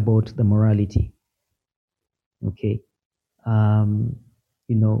care about the morality. Okay. In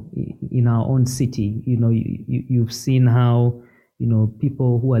our own city, you've seen how,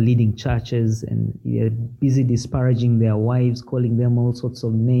 people who are leading churches and they're busy disparaging their wives, calling them all sorts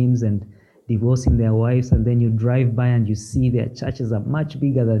of names and divorcing their wives. And then you drive by and you see their churches are much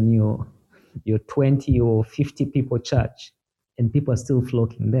bigger than your 20 or 50 people church, and people are still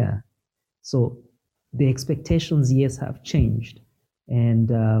flocking there. So the expectations, yes, have changed. And,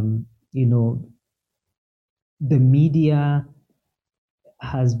 the media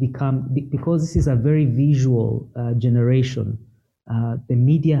has become, because this is a very visual generation, the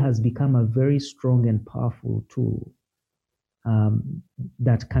media has become a very strong and powerful tool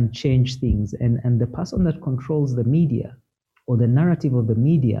that can change things. And the person that controls the media or the narrative of the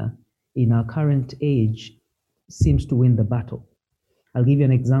media in our current age seems to win the battle. I'll give you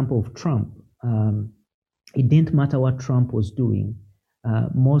an example of Trump. It didn't matter what Trump was doing.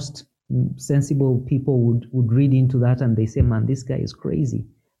 Most sensible people would read into that and they say, man, this guy is crazy.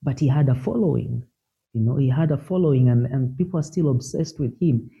 But he had a following. He had a following, and people are still obsessed with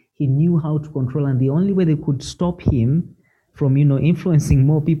him. He knew how to control, and the only way they could stop him from, influencing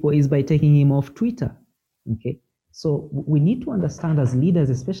more people is by taking him off Twitter. Okay. So we need to understand as leaders,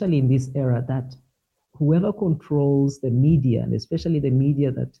 especially in this era, that whoever controls the media, and especially the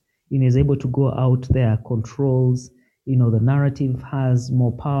media that is able to go out there, controls, the narrative, has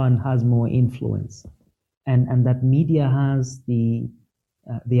more power and has more influence, and that media has the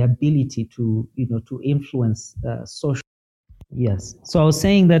ability to influence social. Yes. So I was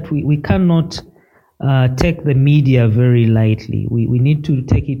saying that we cannot take the media very lightly. We need to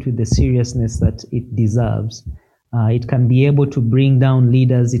take it with the seriousness that it deserves. It can be able to bring down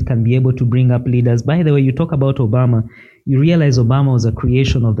leaders. It can be able to bring up leaders. By the way, you talk about Obama. You realize Obama was a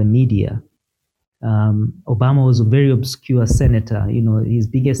creation of the media. Obama was a very obscure senator. His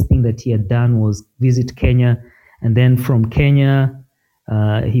biggest thing that he had done was visit Kenya. And then from Kenya,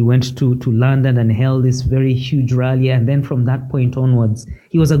 he went to London and held this very huge rally. And then from that point onwards,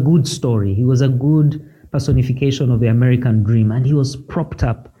 he was a good story. He was a good personification of the American dream. And he was propped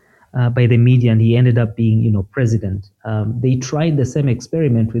up by the media, and he ended up being, president. They tried the same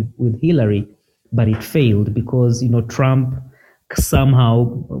experiment with Hillary, but it failed because, Trump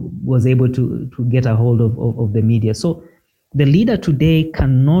somehow was able to get a hold of the media. So the leader today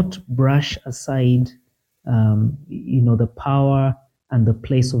cannot brush aside, the power and the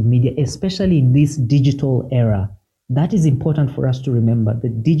place of media, especially in this digital era. That is important for us to remember, the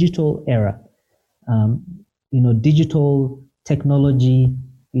digital era. Digital technology,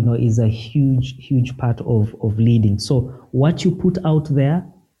 is a huge, huge part of leading. So what you put out there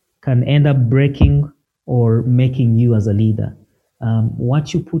can end up breaking or making you as a leader.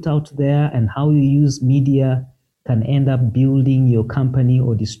 What you put out there and how you use media can end up building your company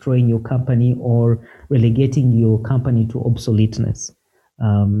or destroying your company or relegating your company to obsoleteness.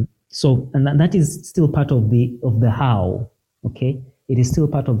 And that is still part of the how. Okay, it is still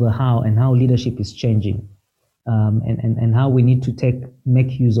part of the how and how leadership is changing, and how we need to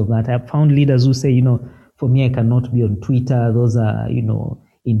make use of that. I've found leaders who say, for me, I cannot be on Twitter. Those are,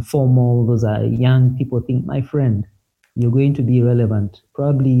 informal. Those are young people. Think, my friend, you're going to be irrelevant.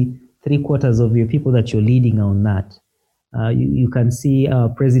 Probably 3/4 of your people that you're leading are on that. You can see our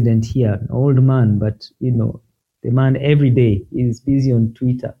president here, an old man, but the man every day is busy on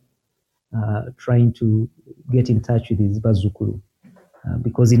Twitter, trying to get in touch with his bazukuru,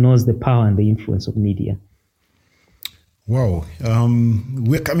 because he knows the power and the influence of media. Wow.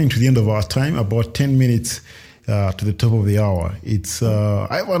 We're coming to the end of our time, about 10 minutes to the top of the hour. It's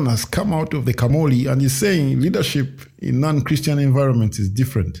Ivan has come out of the Kamoli and is saying leadership in non-Christian environments is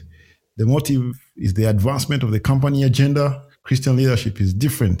different. The motive is the advancement of the company agenda. Christian leadership is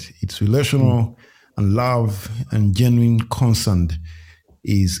different. It's relational, and love and genuine concern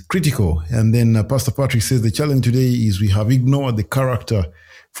is critical. And then Pastor Patrick says the challenge today is we have ignored the character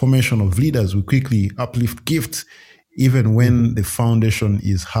formation of leaders. We quickly uplift gifts even when the foundation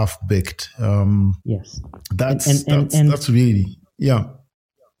is half-baked. Yes. That's really, yeah.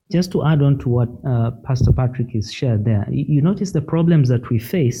 Just to add on to what Pastor Patrick has shared there, you notice the problems that we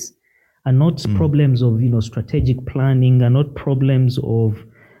face are not problems of, strategic planning, are not problems of,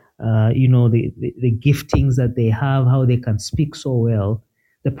 the giftings that they have, how they can speak so well.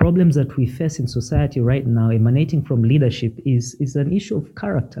 The problems that we face in society right now emanating from leadership is an issue of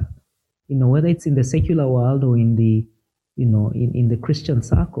character. Whether it's in the secular world or in the, in the Christian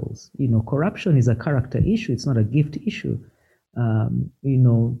circles, corruption is a character issue. It's not a gift issue.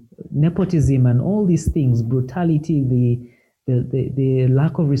 Nepotism and all these things, brutality, the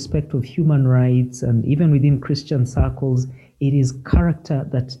lack of respect of human rights, and even within Christian circles, it is character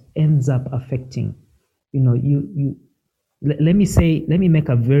that ends up affecting. Let me make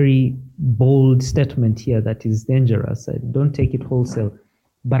a very bold statement here that is dangerous. I don't take it wholesale.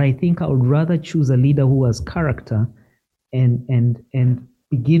 But I think I would rather choose a leader who has character and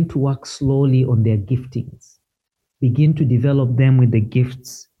begin to work slowly on their giftings, begin to develop them with the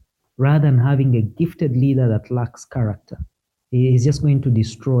gifts, rather than having a gifted leader that lacks character. It is just going to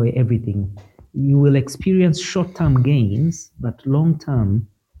destroy everything. You will experience short-term gains, but long-term,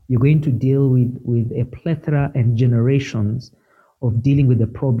 you're going to deal with a plethora and generations of dealing with the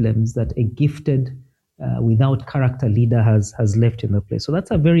problems that a gifted without character leader has left in the place. So that's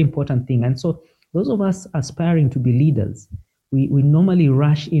a very important thing. And so those of us aspiring to be leaders, we normally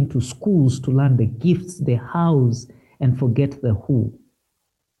rush into schools to learn the gifts, the hows, and forget the who.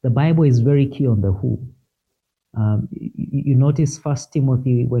 The Bible is very key on the who. You notice 1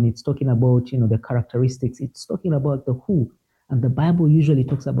 Timothy, when it's talking about, the characteristics, it's talking about the who. And the Bible usually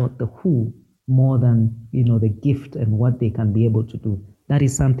talks about the who more than, the gift and what they can be able to do. That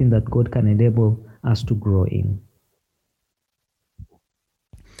is something that God can enable us to grow in.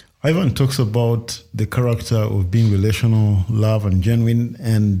 Ivan talks about the character of being relational, love, and genuine.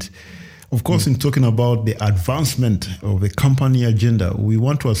 And of course, in talking about the advancement of the company agenda, we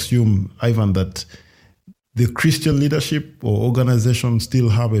want to assume, Ivan, that the Christian leadership or organization still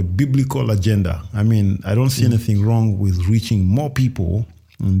have a biblical agenda. I mean, I don't see anything wrong with reaching more people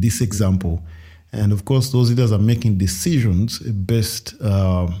in this example. And of course, those leaders are making decisions based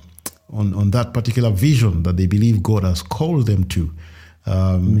on that particular vision that they believe God has called them to,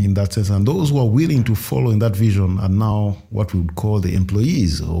 in that sense. And those who are willing to follow in that vision are now what we would call the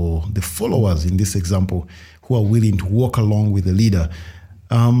employees or the followers in this example, who are willing to walk along with the leader.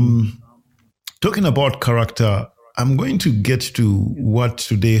 Talking about character, I'm going to get to what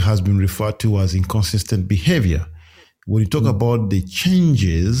today has been referred to as inconsistent behavior. When you talk about the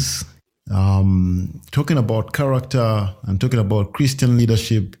changes, talking about character and talking about Christian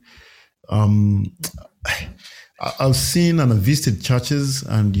leadership, I've seen and I've visited churches,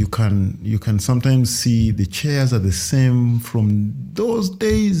 and you can sometimes see the chairs are the same from those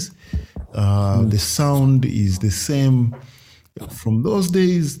days. The sound is the same from those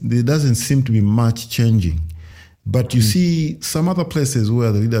days. There doesn't seem to be much changing. But you see some other places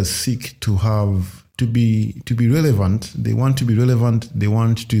where the leaders seek to be relevant. They want to be relevant. They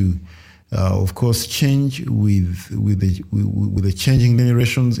want to, of course, change with the changing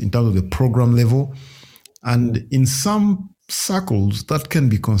generations in terms of the program level. And in some circles, that can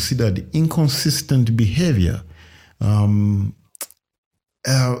be considered inconsistent behavior. And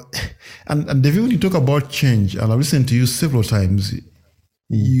David, when you talk about change, and I've listened to you several times,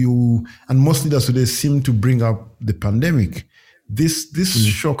 you and most leaders today seem to bring up the pandemic. This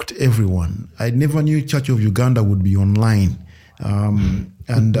shocked everyone. I never knew Church of Uganda would be online.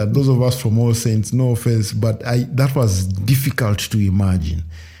 And those of us from All Saints, no offense, but that was difficult to imagine.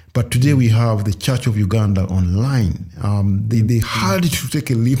 But today we have the Church of Uganda online. They had to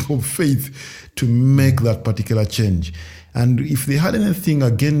take a leap of faith to make that particular change. And if they had anything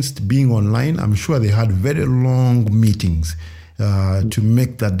against being online, I'm sure they had very long meetings to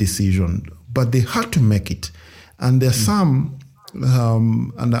make that decision. But they had to make it. And there's some,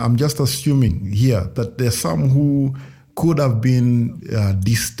 and I'm just assuming here, that there's some who could have been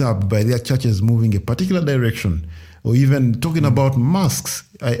disturbed by their churches moving a particular direction, or even talking about masks.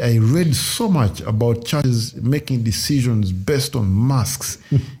 I read so much about churches making decisions based on masks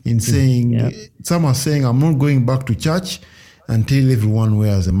in saying, some are saying, I'm not going back to church until everyone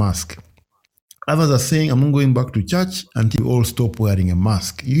wears a mask. Others are saying, I'm not going back to church until we all stop wearing a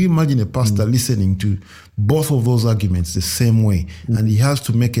mask. You imagine a pastor listening to both of those arguments the same way, and he has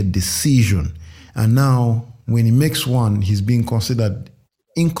to make a decision. And now, when he makes one, he's being considered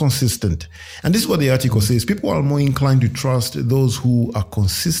inconsistent. And this is what the article says. People are more inclined to trust those who are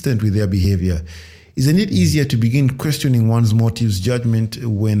consistent with their behavior. Isn't it easier to begin questioning one's motives, judgment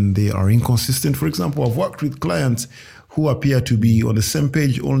when they are inconsistent? For example, I've worked with clients who appear to be on the same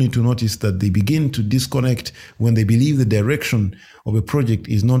page only to notice that they begin to disconnect when they believe the direction of a project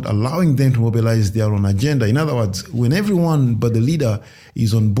is not allowing them to mobilize their own agenda. In other words, when everyone but the leader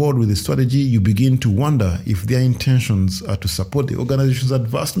is on board with the strategy, you begin to wonder if their intentions are to support the organization's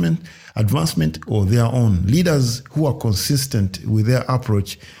advancement or their own. Leaders who are consistent with their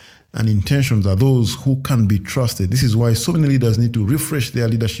approach and intentions are those who can be trusted. This is why so many leaders need to refresh their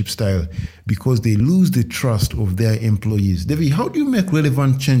leadership style, because they lose the trust of their employees. David, how do you make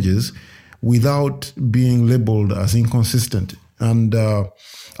relevant changes without being labeled as inconsistent? And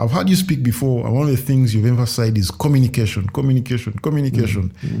I've heard you speak before, and one of the things you've emphasized is communication.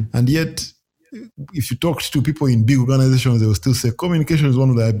 And yet, if you talk to people in big organizations, they will still say communication is one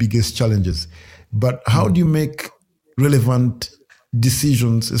of their biggest challenges. But how do you make relevant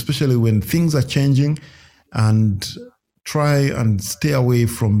decisions, especially when things are changing, and try and stay away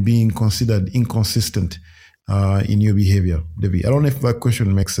from being considered inconsistent in your behavior? David, I don't know if that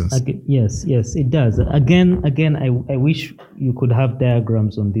question makes sense. Yes, it does. Again, I wish you could have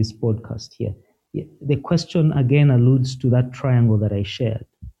diagrams on this podcast here. The question again alludes to that triangle that I shared.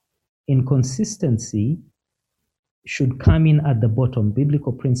 Inconsistency should come in at the bottom,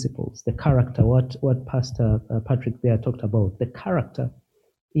 biblical principles, the character, what Pastor Patrick there talked about, the character.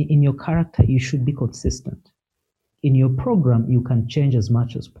 In your character, you should be consistent. In your program, you can change as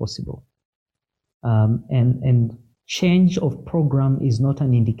much as possible. And change of program is not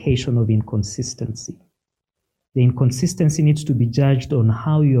an indication of inconsistency. The inconsistency needs to be judged on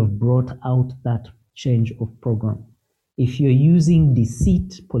how you have brought out that change of program. If you're using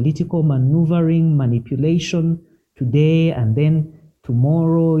deceit, political maneuvering, manipulation, today and then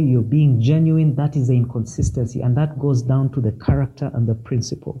tomorrow you're being genuine, that is the inconsistency, and that goes down to the character and the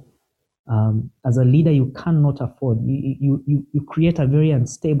principle. As a leader, you cannot afford, you create a very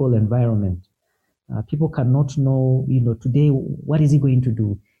unstable environment. People cannot know, today, what is he going to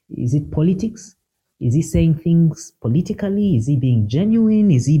do? Is it politics? Is he saying things politically? Is he being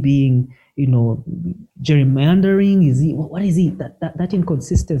genuine? Is he being, gerrymandering? What is he? That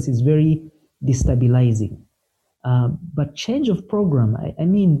inconsistency is very destabilizing. But change of program,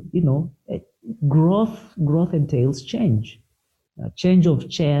 growth entails change. Change of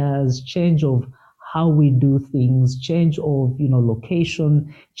chairs, change of how we do things, change of,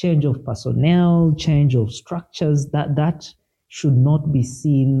 location, change of personnel, change of structures, that should not be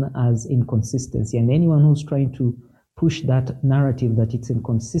seen as inconsistency. And anyone who's trying to push that narrative that it's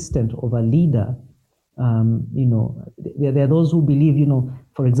inconsistent of a leader, there are those who believe,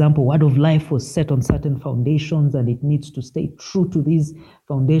 for example, Word of Life was set on certain foundations and it needs to stay true to these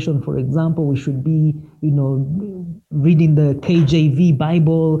foundations. For example, we should be, reading the KJV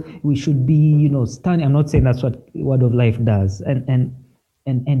Bible. We should be, standing. I'm not saying that's what Word of Life does. And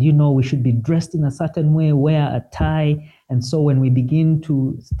we should be dressed in a certain way, wear a tie. And so when we begin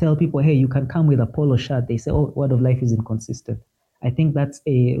to tell people, hey, you can come with a polo shirt, they say, oh, Word of Life is inconsistent. I think that's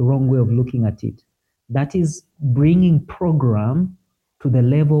a wrong way of looking at it. That is bringing program to the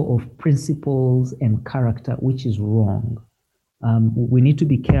level of principles and character, which is wrong. We need to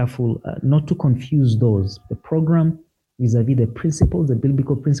be careful not to confuse those. The program vis-a-vis the principles, the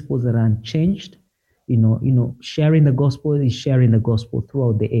biblical principles that are unchanged. Sharing the gospel is sharing the gospel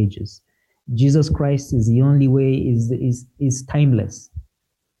throughout the ages. Jesus Christ is the only way, is timeless.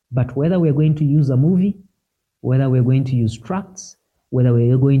 But whether we're going to use a movie, whether we're going to use tracts, whether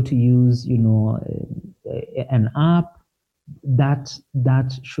we're going to use, an app,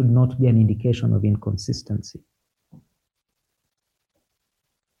 that should not be an indication of inconsistency.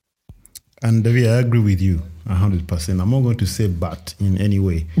 And David, I agree with you 100%. I'm not going to say but in any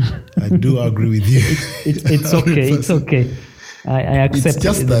way. I do agree with you. It's okay. It's okay. I accept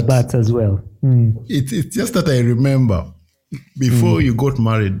the but as well. It's just that I remember before you got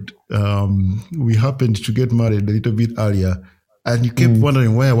married, we happened to get married a little bit earlier, and you kept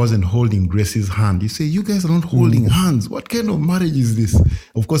wondering why I wasn't holding Grace's hand. You say, you guys are not holding hands. What kind of marriage is this?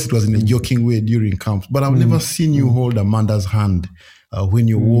 Of course, it was in a joking way during camps, but I've never seen you hold Amanda's hand when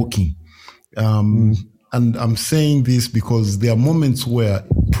you're walking. And I'm saying this because there are moments where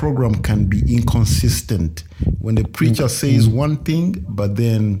program can be inconsistent. When the preacher says one thing, but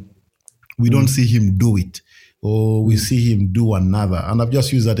then we don't see him do it, or we see him do another. And I've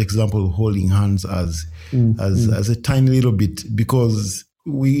just used that example of holding hands as a tiny little bit, because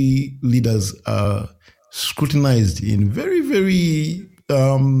we leaders are scrutinized in very, very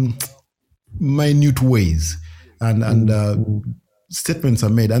minute ways, and statements are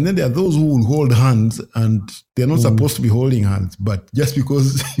made. And then there are those who will hold hands, and they're not supposed to be holding hands, but just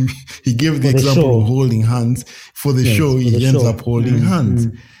because he gave the example of holding hands for the show, he ends up holding hands.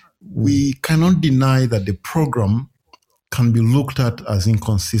 We cannot deny that the program can be looked at as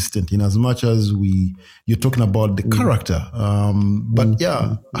inconsistent in as much as you're talking about the character. But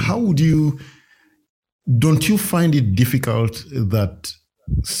yeah, don't you find it difficult that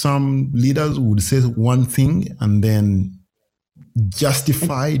some leaders would say one thing and then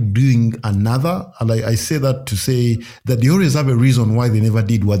justify doing another? And I say that to say that they always have a reason why they never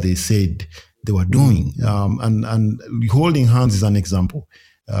did what they said they were doing. And holding hands is an example.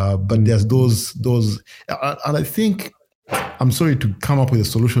 But there's those, and I think, I'm sorry to come up with a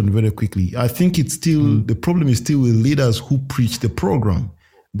solution very quickly. I think it's still, the problem is still with leaders who preach the program.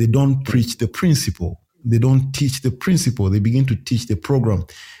 They don't preach the principle. They don't teach the principle. They begin to teach the program.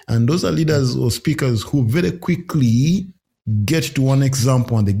 And those are leaders or speakers who very quickly get to one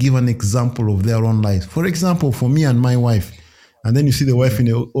example and they give an example of their own life. For example, for me and my wife, and then you see the wife in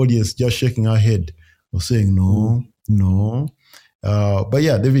the audience just shaking her head or saying, no. But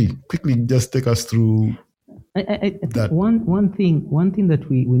yeah, David, quickly just take us through I think one thing that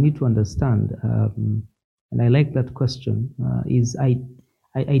we need to understand, and I like that question, is I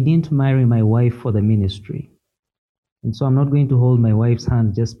didn't marry my wife for the ministry. And so I'm not going to hold my wife's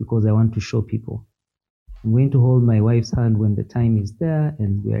hand just because I want to show people. I'm going to hold my wife's hand when the time is there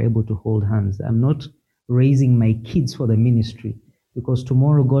and we are able to hold hands. I'm not raising my kids for the ministry, because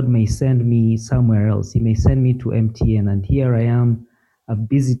tomorrow God may send me somewhere else. He may send me to MTN, and here I am. I've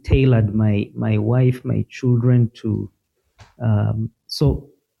busy tailored my wife, my children to,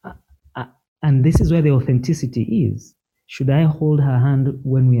 and this is where the authenticity is. Should I hold her hand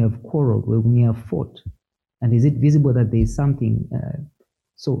when we have quarreled, when we have fought? And is it visible that there is something?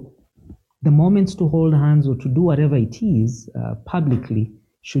 So the moments to hold hands or to do whatever it is publicly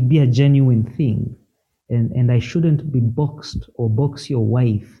should be a genuine thing. And I shouldn't be boxed or box your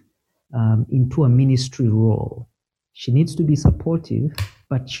wife into a ministry role. She needs to be supportive,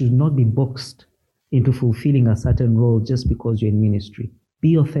 but should not be boxed into fulfilling a certain role just because you're in ministry.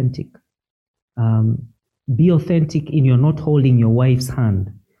 Be authentic. Be authentic in your not holding your wife's hand.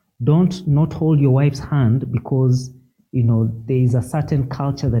 Don't not hold your wife's hand because, there is a certain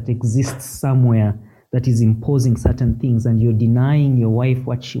culture that exists somewhere that is imposing certain things and you're denying your wife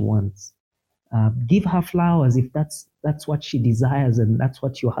what she wants. Give her flowers if that's what she desires and that's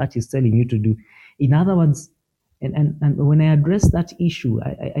what your heart is telling you to do. In other words, and when I address that issue,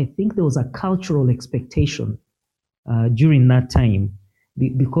 I think there was a cultural expectation during that time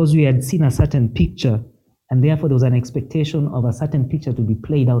because we had seen a certain picture, and therefore there was an expectation of a certain picture to be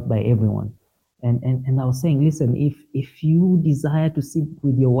played out by everyone. And I was saying, listen, if you desire to sit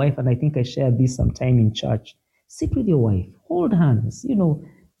with your wife, and I think I shared this sometime in church, sit with your wife, hold hands,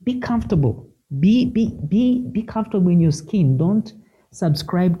 be comfortable. Be comfortable in your skin. Don't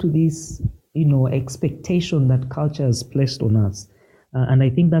subscribe to this, expectation that culture has placed on us. And I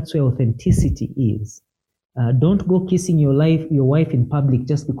think that's where authenticity is. Don't go kissing your wife in public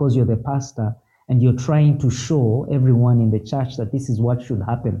just because you're the pastor and you're trying to show everyone in the church that this is what should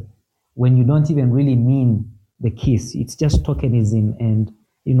happen, when you don't even really mean the kiss. It's just tokenism and,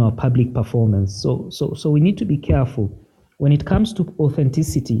 a public performance. So we need to be careful when it comes to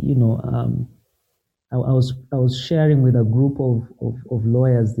authenticity. I was sharing with a group of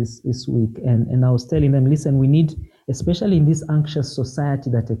lawyers this week, and I was telling them, listen, we need, especially in this anxious society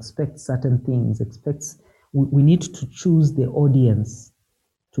that expects certain things, we need to choose the audience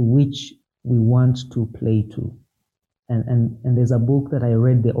to which we want to play to. And there's a book that I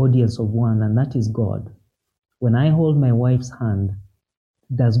read, The Audience of One, and that is God. When I hold my wife's hand,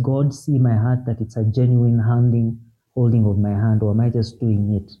 does God see my heart that it's a genuine holding of my hand, or am I just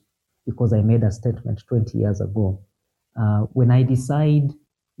doing it? because I made a statement 20 years ago. When I decide,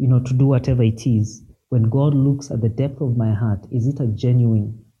 to do whatever it is, when God looks at the depth of my heart, is it a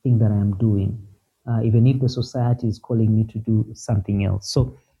genuine thing that I am doing? Even if the society is calling me to do something else.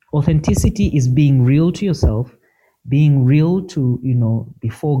 So authenticity is being real to yourself, being real to,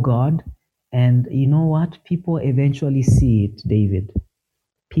 before God. And you know what? People eventually see it, David.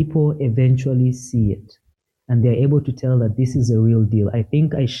 People eventually see it. And they're able to tell that this is a real deal. I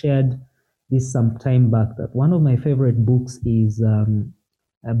think I shared this some time back, that one of my favorite books is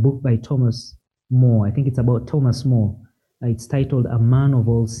a book by Thomas More. I think it's about Thomas More. It's titled A Man of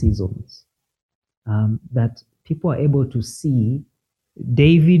All Seasons. That people are able to see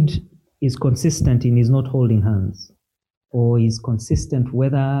David is consistent in his not holding hands, or is consistent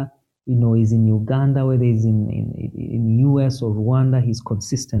whether he's in Uganda, whether he's in US or Rwanda, he's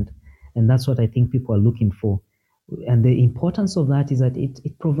consistent. And that's what I think people are looking for. And the importance of that is that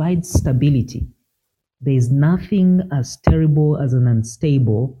it provides stability. There is nothing as terrible as an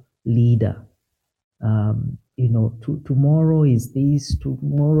unstable leader. Tomorrow is this,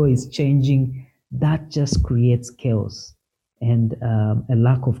 tomorrow is changing. That just creates chaos and a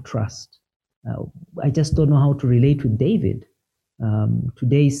lack of trust. I just don't know how to relate with David.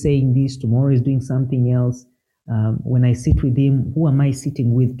 Today is saying this, tomorrow is doing something else. When I sit with him, who am I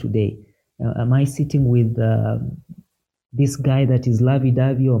sitting with today? Am I sitting with this guy that is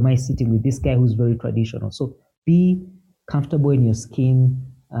lovey-dovey, or am I sitting with this guy who's very traditional? So be comfortable in your skin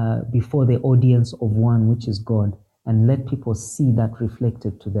before the audience of one, which is God, and let people see that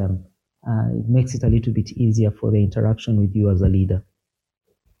reflected to them. It makes it a little bit easier for the interaction with you as a leader.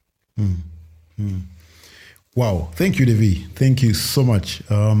 Wow. Thank you, Devi. Thank you so much.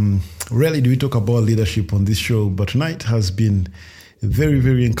 Rarely do we talk about leadership on this show, but tonight has been very,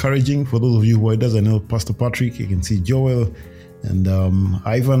 very encouraging. For those of you who doesn't know Pastor Patrick, you can see Joel and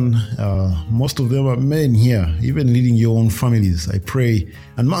Ivan. Most of them are men here, even leading your own families. I pray.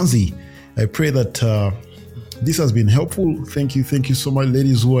 And Manzi, I pray that this has been helpful. Thank you so much,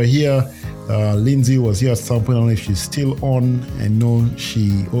 ladies who are here. Lindsay was here at some point. I don't know if she's still on. I know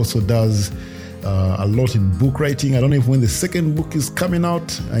she also does a lot in book writing. I don't know if when the second book is coming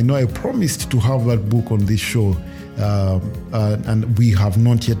out. I know I promised to have that book on this show, and we have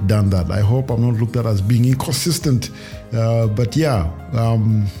not yet done that. I hope I'm not looked at as being inconsistent, but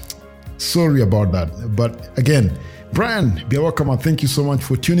sorry about that. But again, Brian, be welcome, and thank you so much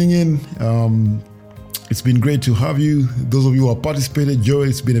for tuning in. It's been great to have you. Those of you who have participated, Joe,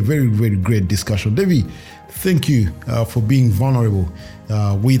 it's been a very, very great discussion. Devi, thank you for being vulnerable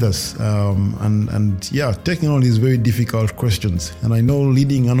with us taking on these very difficult questions. And I know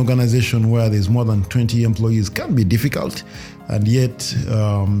leading an organization where there's more than 20 employees can be difficult, and yet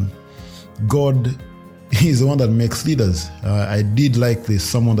God is the one that makes leaders. I did like this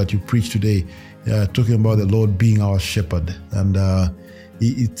sermon that you preached today, talking about the Lord being our shepherd, and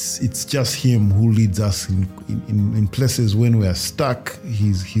it's just Him who leads us in places when we are stuck.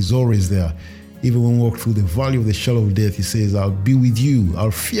 He's always there. Even when we walk through the valley of the shadow of death, He says, I'll be with you.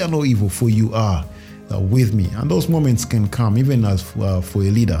 I'll fear no evil, for you are with me. And those moments can come even as for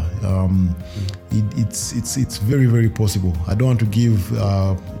a leader. It's very, very possible. I don't want to give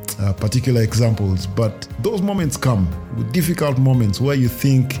particular examples, but those moments come, with difficult moments where you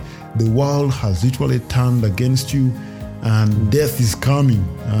think the world has literally turned against you, and death is coming,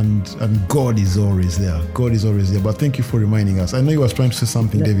 and God is always there. God is always there. But thank you for reminding us. I know you were trying to say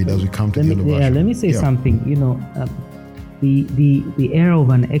something, David, as we come to the end of our show. Let me say something. The era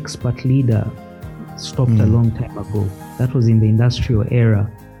of an expert leader stopped a long time ago. That was in the industrial era,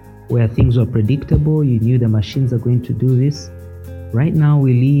 where things were predictable. You knew the machines are going to do this. Right now,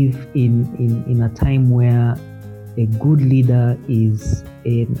 we live in a time where a good leader is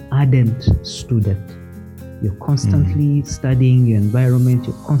an ardent student. You're constantly studying your environment.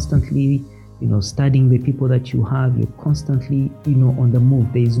 You're constantly, studying the people that you have. You're constantly, on the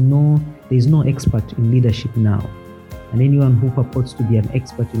move. There is no expert in leadership now. And anyone who purports to be an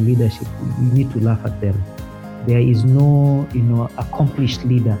expert in leadership, you need to laugh at them. There is no, accomplished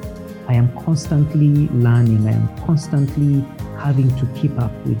leader. I am constantly learning. I am constantly having to keep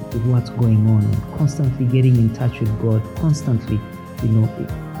up with what's going on. I'm constantly getting in touch with God. Constantly,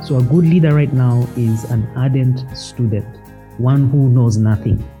 So a good leader right now is an ardent student, one who knows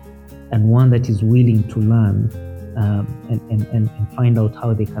nothing, and one that is willing to learn and find out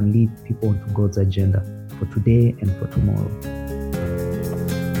how they can lead people onto God's agenda for today and for tomorrow.